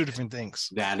those are two different things.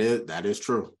 That is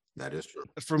true. That is true.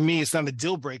 For me, it's not a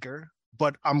deal breaker,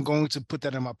 but I'm going to put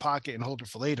that in my pocket and hold it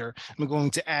for later. I'm going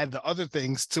to add the other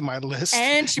things to my list.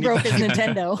 And she broke his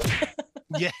Nintendo.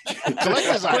 Yeah.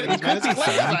 Collector's items, man.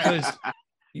 Because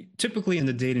typically in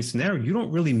the dating scenario, you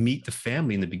don't really meet the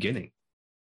family in the beginning.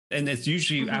 And it's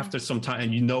usually after some time,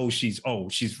 and she's,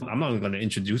 I'm not going to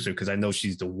introduce her because I know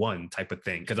she's the one type of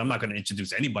thing, because I'm not going to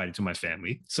introduce anybody to my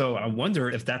family. So I wonder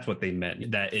if that's what they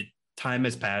meant, that time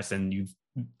has passed and you've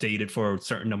dated for a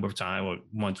certain number of time, or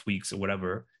months, weeks, or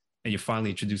whatever, and you're finally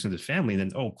introducing the family,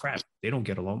 and then, oh crap, they don't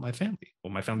get along with my family,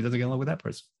 or my family doesn't get along with that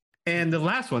person. And the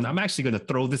last one, I'm actually going to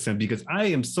throw this in because I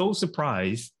am so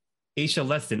surprised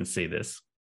HLS didn't say this,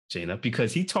 Jaina,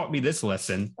 because he taught me this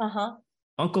lesson.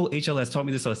 Uncle HLS taught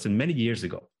me this lesson many years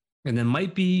ago, and it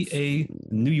might be a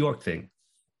New York thing.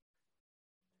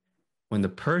 When the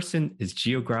person is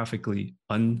geographically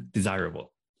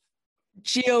undesirable.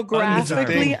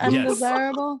 Geographically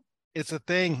undesirable? Yes. It's a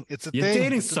thing. You're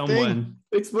dating someone.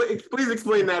 Please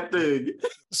explain that thing.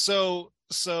 So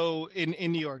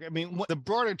in New York, I mean, the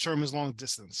broader term is long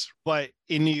distance, but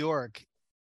in New York,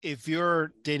 if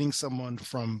you're dating someone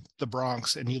from the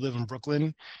Bronx and you live in Brooklyn,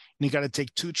 and you got to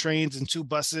take 2 trains and 2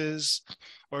 buses,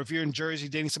 or if you're in Jersey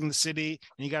dating someone in the city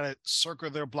and you got to circle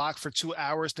their block for 2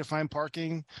 hours to find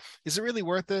parking, is it really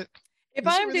worth it? If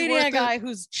I'm dating a guy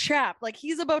who's chapped, like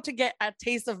he's about to get a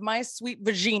taste of my sweet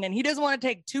vagina and he doesn't want to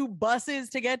take 2 buses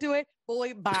to get to it,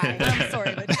 boy, bye. I'm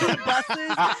sorry, but 2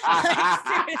 buses? Like,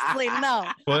 seriously, no.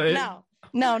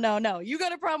 No. You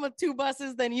got a problem with 2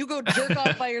 buses, then you go jerk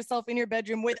off by yourself in your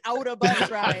bedroom without a bus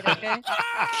ride, okay?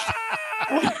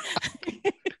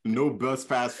 No bus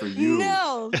pass for you.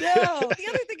 No. The other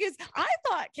thing is, I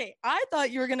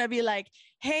thought you were going to be like,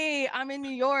 hey, I'm in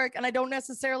New York and I don't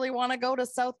necessarily want to go to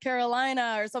South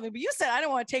Carolina or something. But you said I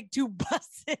don't want to take 2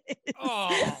 buses.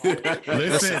 Oh,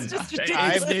 listen,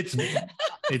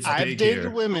 I've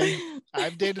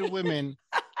dated women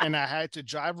and I had to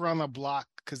drive around the block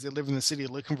because they live in the city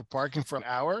looking for parking for an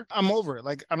hour. I'm over it.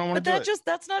 Like, I don't want to do it.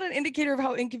 That's not an indicator of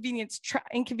how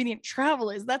inconvenient travel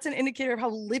is. That's an indicator of how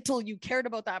little you cared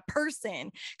about that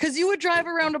person. Because you would drive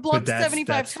around a block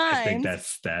 75 times. I think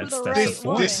that's the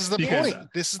point. This is the point.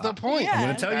 This is the point. Yeah. I'm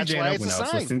going to tell you, Jaina, when I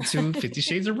was listening to 50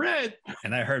 Shades of Red,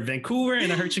 and I heard Vancouver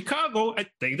and I heard Chicago, I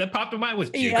think that popped in mind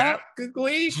was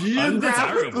geographically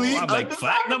undesirable. I'm like,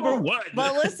 flag number 1.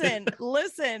 But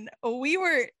listen,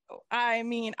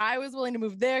 I was willing to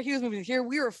move there. He was moving here.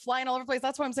 We were flying all over the place.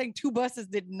 That's why I'm saying 2 buses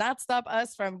did not stop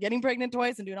us from getting pregnant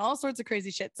twice and doing all sorts of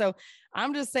crazy shit. So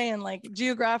I'm just saying, like,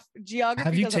 geography.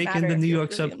 Have you taken the New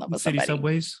York City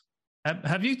subways?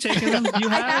 Have you taken them? You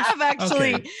have? I have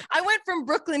actually. Okay. I went from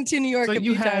Brooklyn to New York. So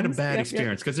you had times. a bad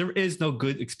experience because there is no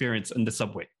good experience in the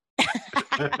subway.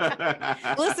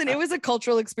 Listen, it was a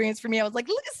cultural experience for me. I was like,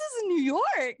 look, this is New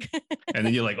York. And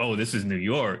then you're like, oh, this is New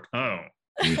York. Oh.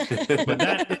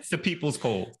 But it's the people's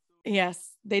coal.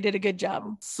 Yes, they did a good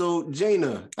job. So,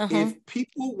 Jaina, if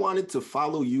people wanted to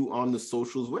follow you on the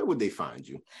socials, where would they find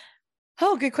you?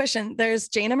 Oh, good question. There's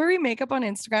Jaina Marie Makeup on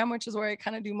Instagram, which is where I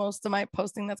kind of do most of my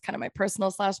posting. That's kind of my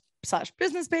personal /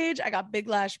 business page. I got Big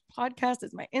Lash Podcast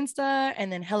is my Insta,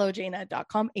 and then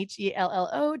hellojaina.com,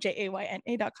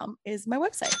 HELLOJAYNA.com is my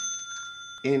website.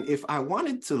 And if I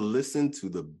wanted to listen to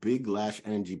the Big Lash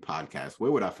Energy podcast,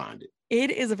 where would I find it?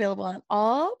 It is available on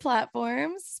all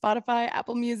platforms, Spotify,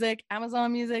 Apple Music,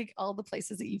 Amazon Music, all the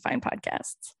places that you find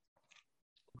podcasts.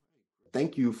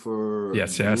 Thank you for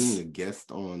being a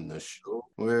guest on the show.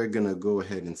 We're going to go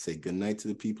ahead and say goodnight to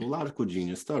the people. Logical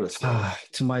Genius, start us off.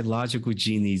 To my logical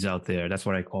genies out there, that's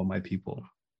what I call my people.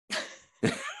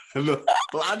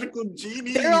 Logical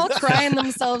genies. They're all crying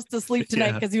themselves to sleep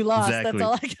tonight because you lost. Exactly. That's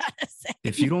all I got to say.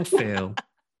 If you don't fail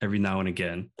every now and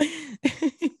again,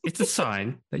 it's a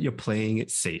sign that you're playing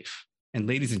it safe. And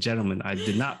ladies and gentlemen, I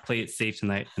did not play it safe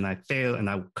tonight, and I failed, and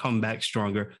I will come back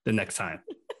stronger the next time.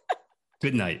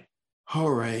 Good night. All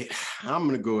right. I'm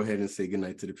going to go ahead and say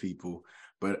goodnight to the people,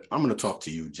 but I'm going to talk to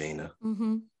you, Jaina.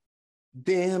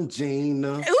 Damn,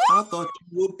 Jaina. Ooh! I thought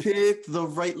you would pick the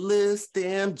right list.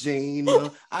 Damn,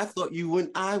 Jaina. I thought you and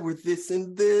I were this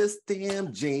and this.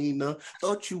 Damn, Jaina.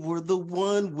 Thought you were the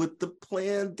one with the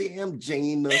plan. Damn,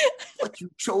 Jaina. But you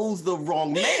chose the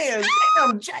wrong man.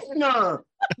 Damn, Jaina.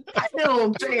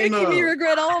 Damn, Jaina. You're making me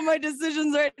regret all of my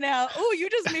decisions right now. Ooh, you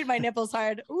just made my nipples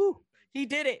hard. Ooh. He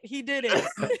did it. He did it.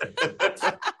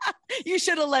 You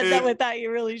should have led that with that. You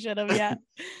really should have. Yeah.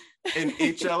 In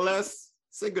HLS,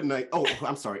 say goodnight. Oh,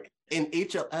 I'm sorry. In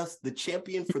HLS, the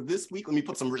champion for this week. Let me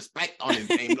put some respect on his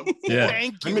name. Yeah.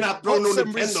 Thank you. Let me not throw no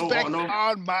some Nintendo respect on him.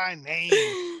 On my name.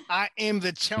 I am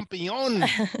the champion.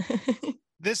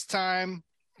 This time,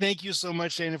 thank you so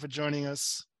much, Jaina, for joining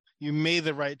us. You made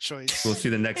the right choice. We'll see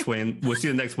the next win. We'll see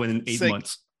the next win in 8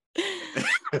 months.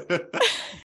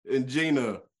 And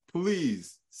Jaina,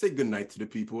 please say goodnight to the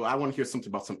people. I want to hear something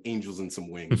about some angels and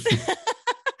some wings.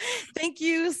 Thank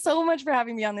you so much for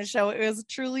having me on this show. It was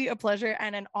truly a pleasure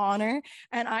and an honor.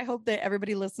 And I hope that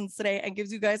everybody listens today and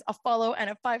gives you guys a follow and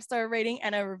a 5-star rating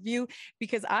and a review,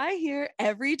 because I hear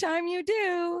every time you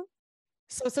do,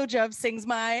 So Jeff sings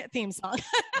my theme song.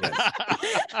 Yes.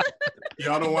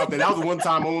 Y'all don't want that. That was one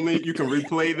time only. You can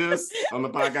replay this on the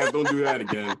podcast. Don't do that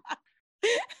again.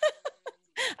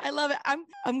 I love it.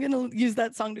 I'm gonna use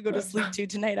that song to go to sleep to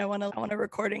tonight. I want a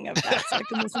recording of that so I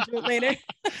can listen to it later.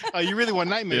 Oh, you really want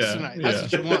nightmares tonight? That's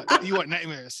what you want. You want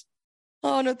nightmares.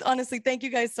 Oh no, honestly, thank you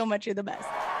guys so much. You're the best.